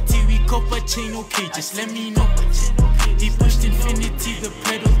 Ati we copper chain, okay, just let me know. He pushed infinity, the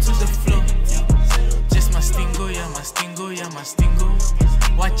pedal to the floor. Just MaStingo, yeah, MaStingo, yeah, MaStingo.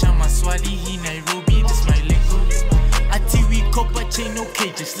 Wacha maswali hi Nairobi, this my lingo. Ati we copper chain,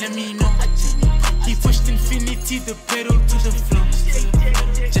 okay, just let me know. He pushed infinity, the pedal to the floor.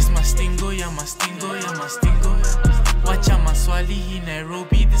 Just MaStingo, yeah, MaStingo, yeah, MaStingo. Wacha maswali hi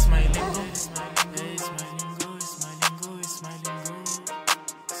Nairobi, this my lingo. It's my lingo, it's my lingo, it's my lingo,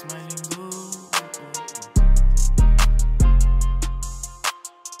 it's my lingo.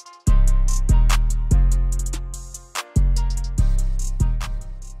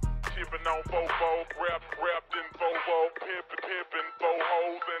 Tipping on Bobo, wrapped in Bobo.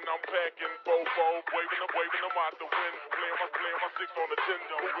 waving them out the window. Playing my six on the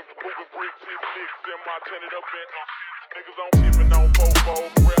Nintendo. Moving bricks, hit licks in my tinted up in. Niggas on tipping on fofo,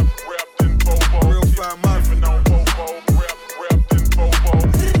 wrapped in fofo. Real fine muffin on fofo, wrapped in fofo.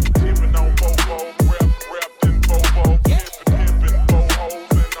 Tipping on fofo, wrapped in fofo. Tipping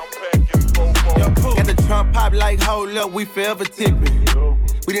fofos and I'm packing fofo. Got the trunk pop like hold up, we forever tipping.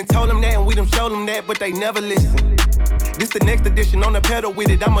 We done told them that and we done showed them that, but they never listen. This the next edition on the pedal with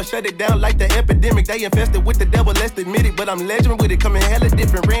it. I'ma shut it down like the epidemic. They infested with the devil, let's admit it. But I'm legend with it, coming hella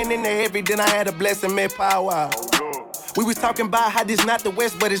different. Ran in the heavy, then I had a blessing, man, power. We was talking about how this not the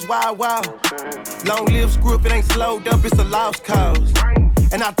West, but it's wild, wild. Long live screw if it ain't slowed up, it's a lost cause.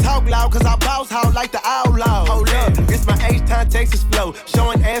 And I talk loud cause I bounce hard like the outlaw. Hold up, it's my H-Town Texas flow.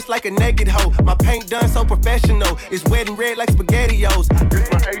 Showing ass like a naked hoe. My paint done so professional. It's wet and red like SpaghettiOs.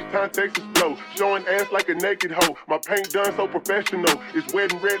 It's my H-Town Texas flow. Showing ass like a naked hoe. My paint done so professional. It's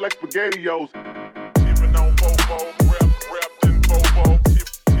wet and red like SpaghettiOs. Tipping on fofo, wrapped in fofo.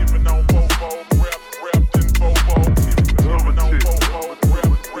 Tipping on fofo, wrapped in fofo. Tipping on fofo,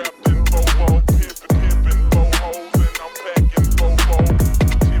 wrapped in fofo. Pimpin' fofos and I'm packing fofo.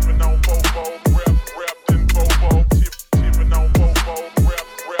 Tipping on fofo, wrapped in fofo. Tipping on fofo,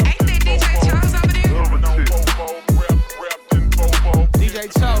 wrapped in fofo. DJ Chose over there? Tipping on fofo, wrapped in fofo. DJ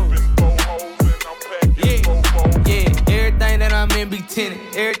Chose. Yeah, everything that I'm in be tinted.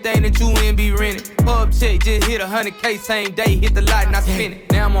 Everything that you in be rented. Pub check, just hit 100K same day. Hit the lot and I spin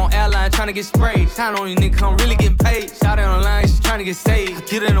it. Now I'm on airline trying to get sprayed. Shine on you nigga, I'm really getting paid. Shout out online, she trying to get saved. I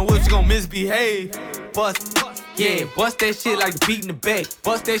get in the whip, she gon' misbehave. Bust, yeah, bust that shit like the beat in the back.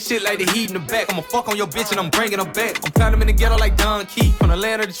 Bust that shit like the heat in the back. I'ma fuck on your bitch and I'm bringing her back. I'm pounding them in the ghetto like Don Key. From the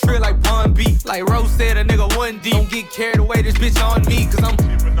land of the tree like Pun B. Like Rose said, a nigga 1D. Don't get carried away, this bitch on me. Cause I'm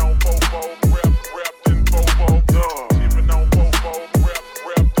keeping on fofo, wrapped in fofo. Keeping on fofo,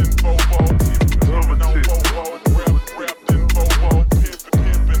 wrapped in fofo. Keeping on fofo, wrapped in fofo.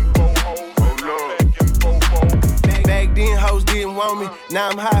 Pimpin' fofos and packing fofo. Back then hoes didn't want me. Now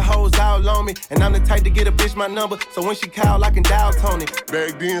I'm high hoes all on me. And I'm the type to get a bitch my number. So when she call, I can dial Tony.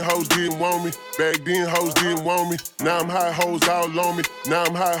 Back then hoes didn't want me. Back then hoes didn't want me. Now I'm high hoes all on me. Now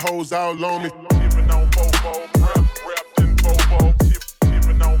I'm high hoes all on me. Tipping on fofo, wrapped in fofo.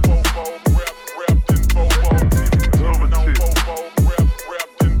 Tipping on fofo, wrapped in fofo. Tipping on fofo,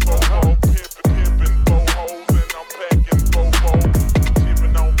 wrapped in fofo. Pimpin' fofos and I'm packing fofo.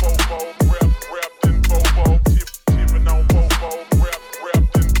 Tipping on fofo, wrapped in fofo. Tipping on fofo,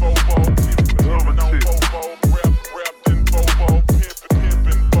 wrapped in fofo. Tipping on fofo, wrapped in fofo.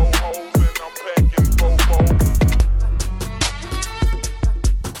 Pimpin' fofos and I'm packing fofo.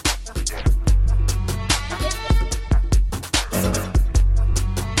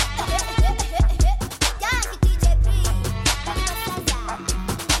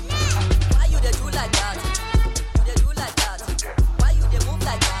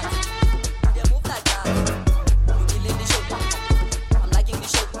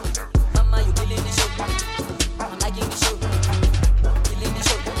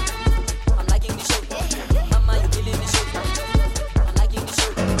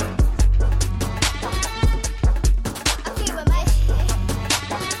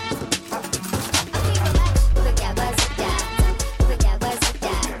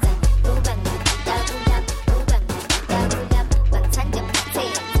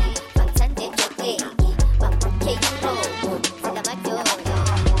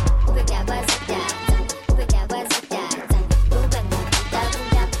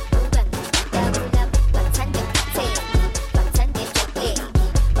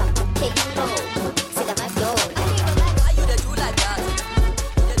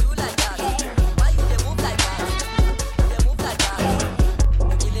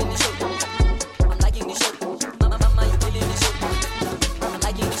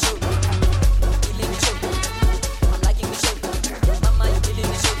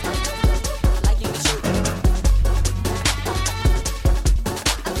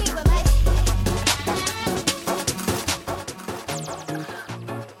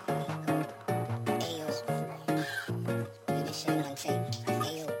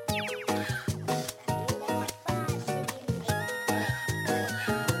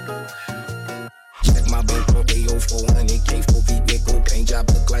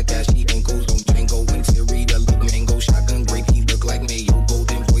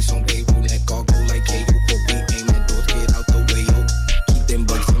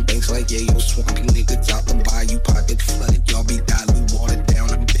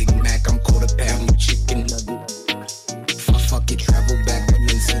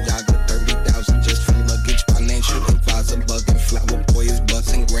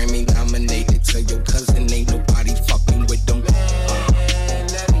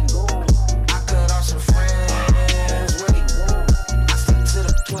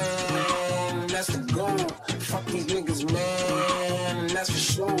 for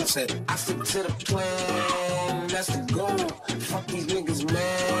sure. Said, I stick to the plan, that's the goal. Fuck these niggas,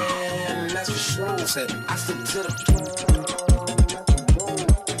 man, that's for sure. Said, I stick to the plan.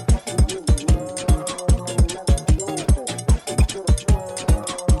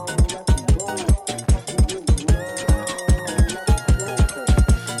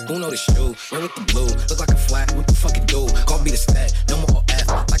 Who know the shoe? Ring with the blue. Look like a flat. What the fuck it do? Call me the stat. No more F.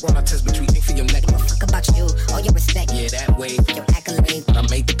 Like when I test between ink for your neck. Fuck about you. All your respect. Yeah, that way. Your accolade. But I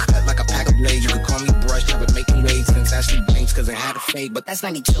made the cut like a pack of blades. You could call me Brush. I've been making waves since Ashley Banks. Cause I had a fade. But that's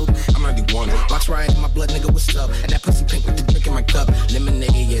 92. I'm 91. Box riot in my blood, nigga, what's up? And that pussy pink with the drink in my cup.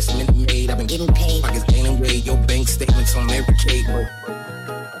 Lemonade, yes, Minute Maid. I've been getting paid. Pockets gaining weight. Your bank statements on every cake.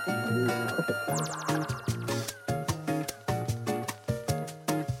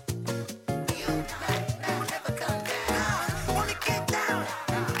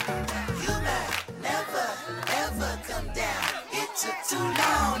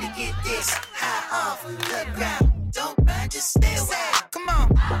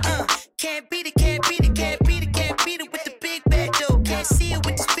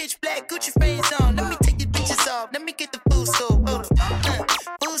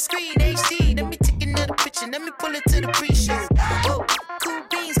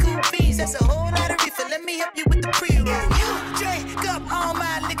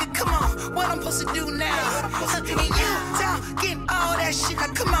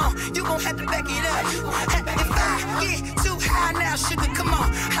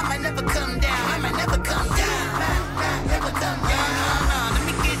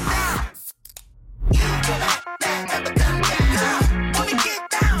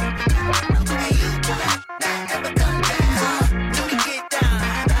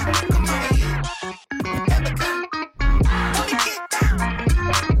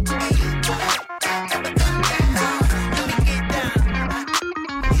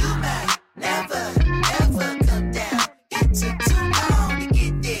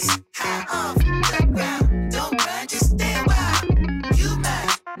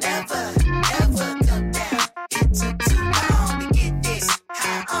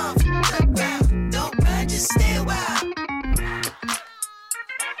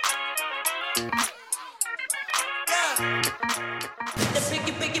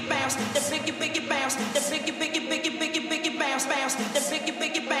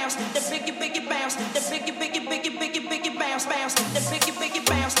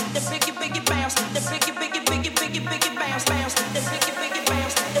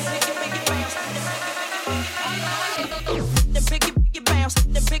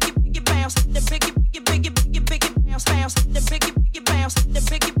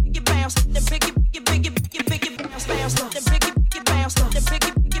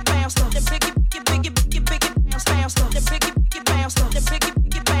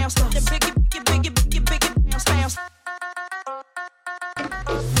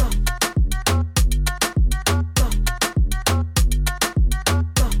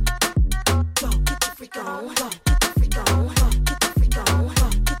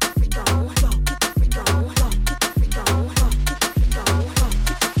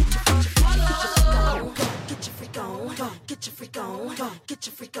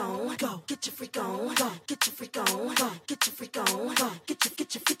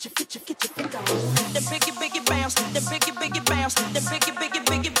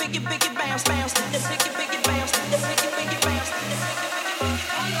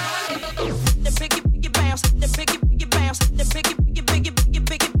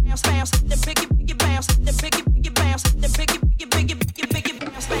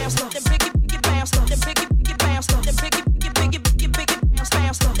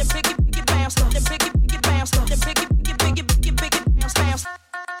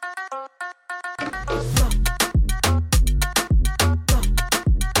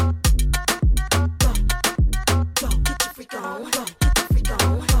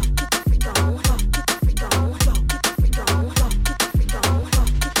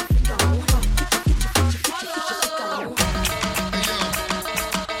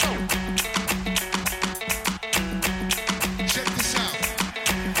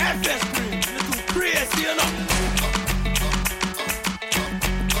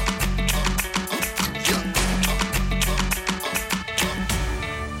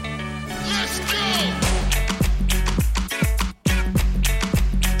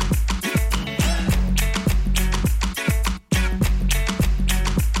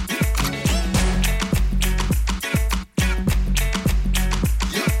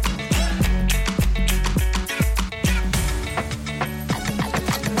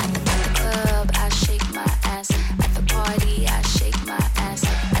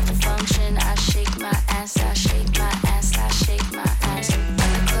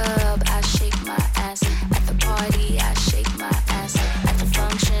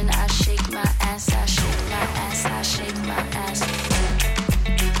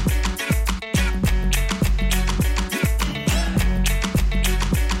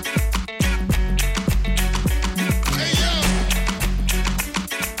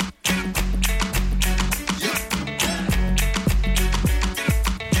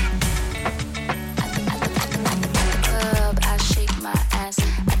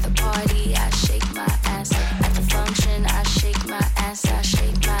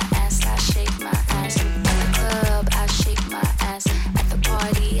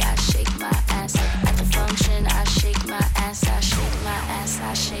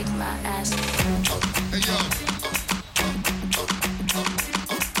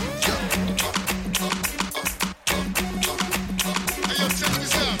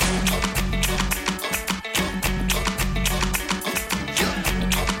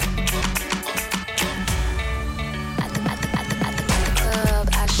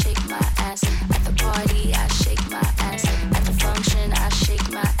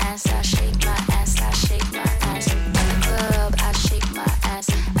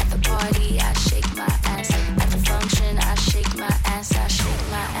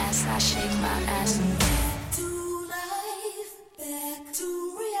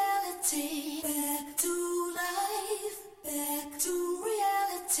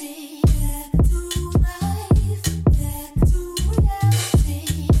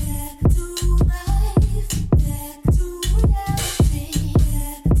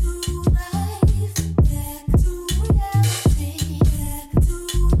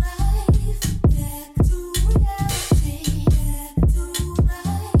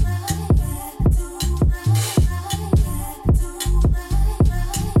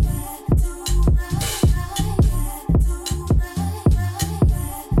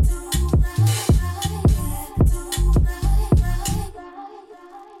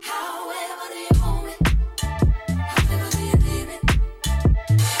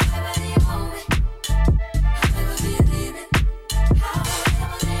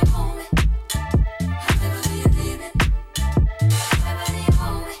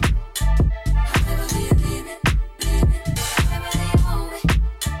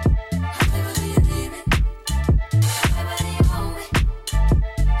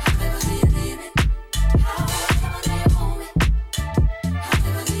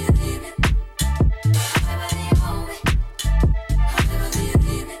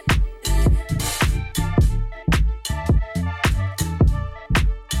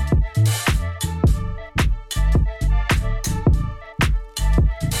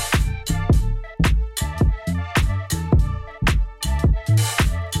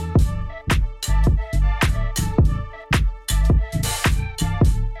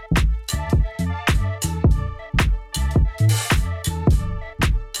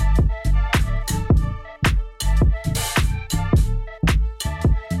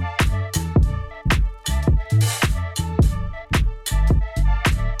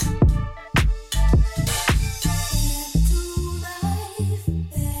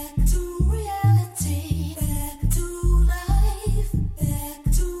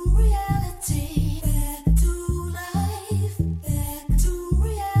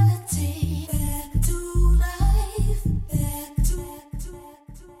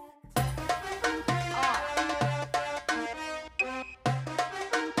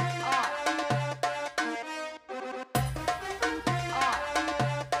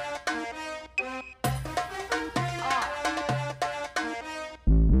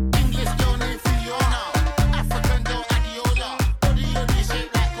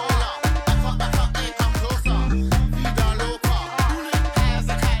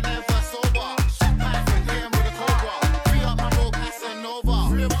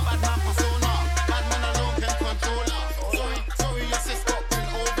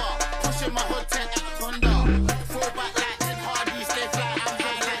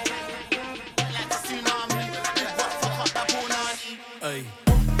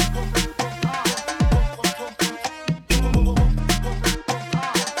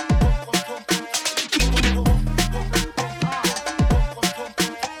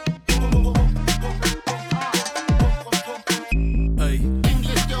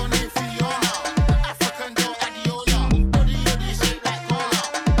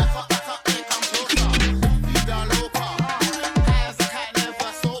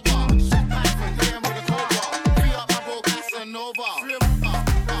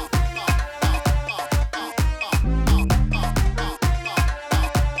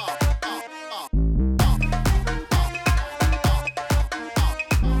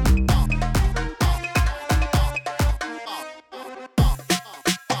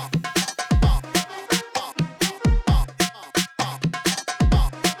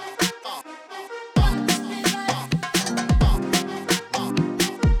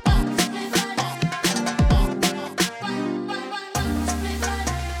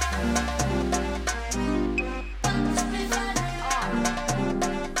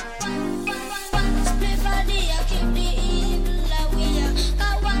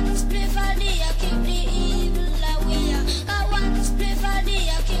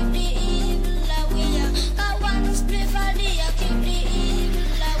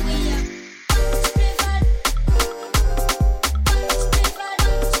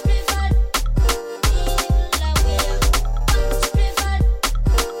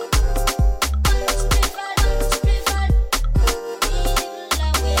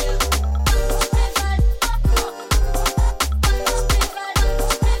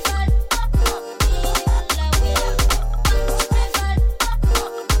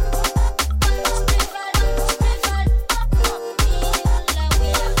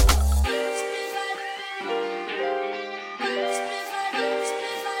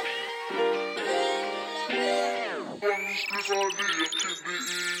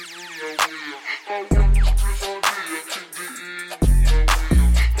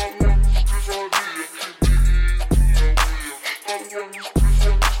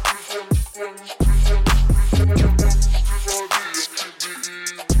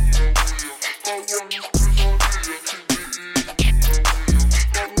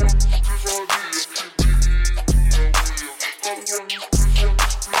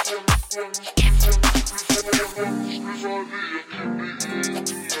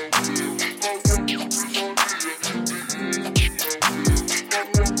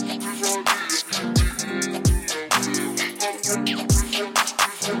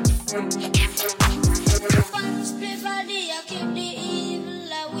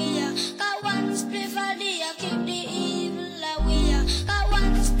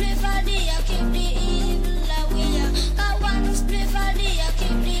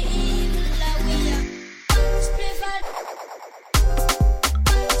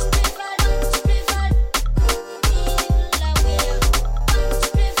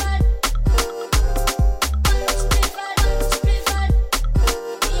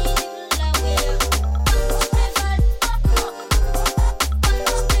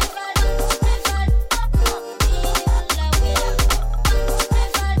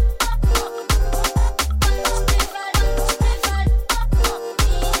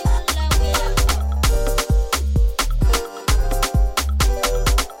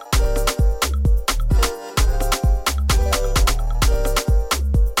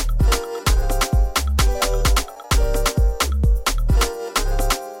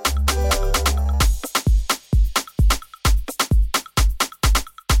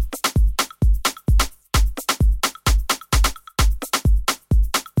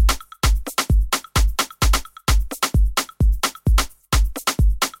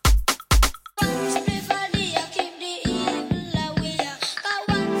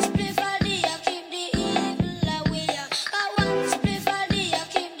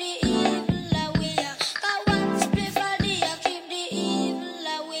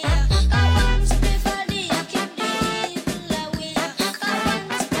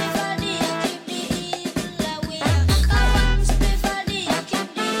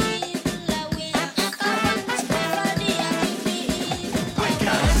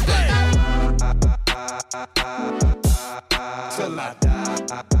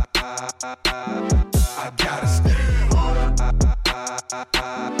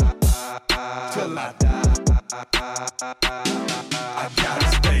 till I die. I gotta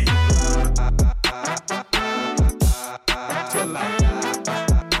stay till I die.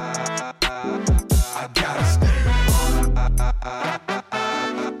 I gotta stay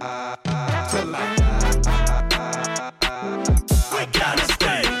till I die. We gotta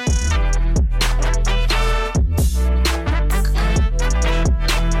stay.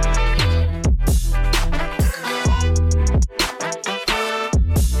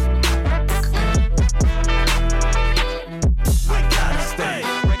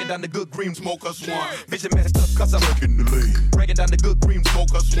 Down the good green, smoke us one. Vision messed up, cause I'm working the lane. Breaking down the good green,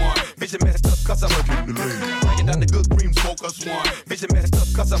 smoke us one. Vision messed up, cause I'm working the lane. Breaking down the good green, smoke us one. Vision messed up,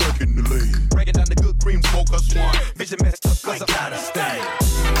 cause I'm working the lane. Breaking down the good green, smoke us one. Vision messed up, cause I gotta stay.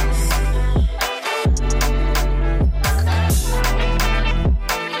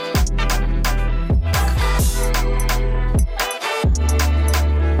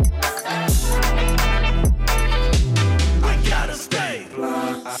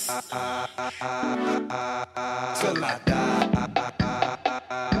 Till I die,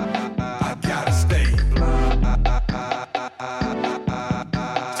 I gotta stay.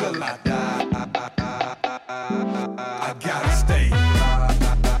 Till I die, I gotta stay.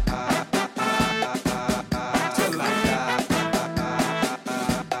 Till I die,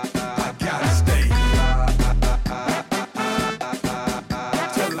 I gotta stay.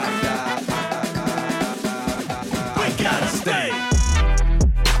 Till I die, I gotta stay.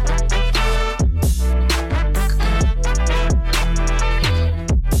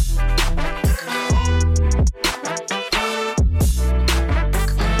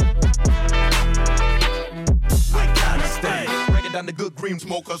 Down the good green,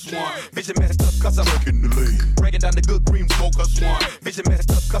 smoke us one. Vision messed up, cause I'm working the lane. Breaking down the good green, smoke us one. Vision messed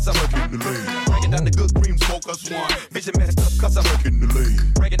up, cause I'm working the lane. Breaking down the good green, smoke us one. Vision messed up, cause I'm working the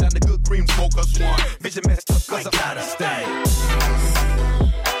lane. Breaking down the good green, smoke us one. Vision messed up, cause I gotta stay.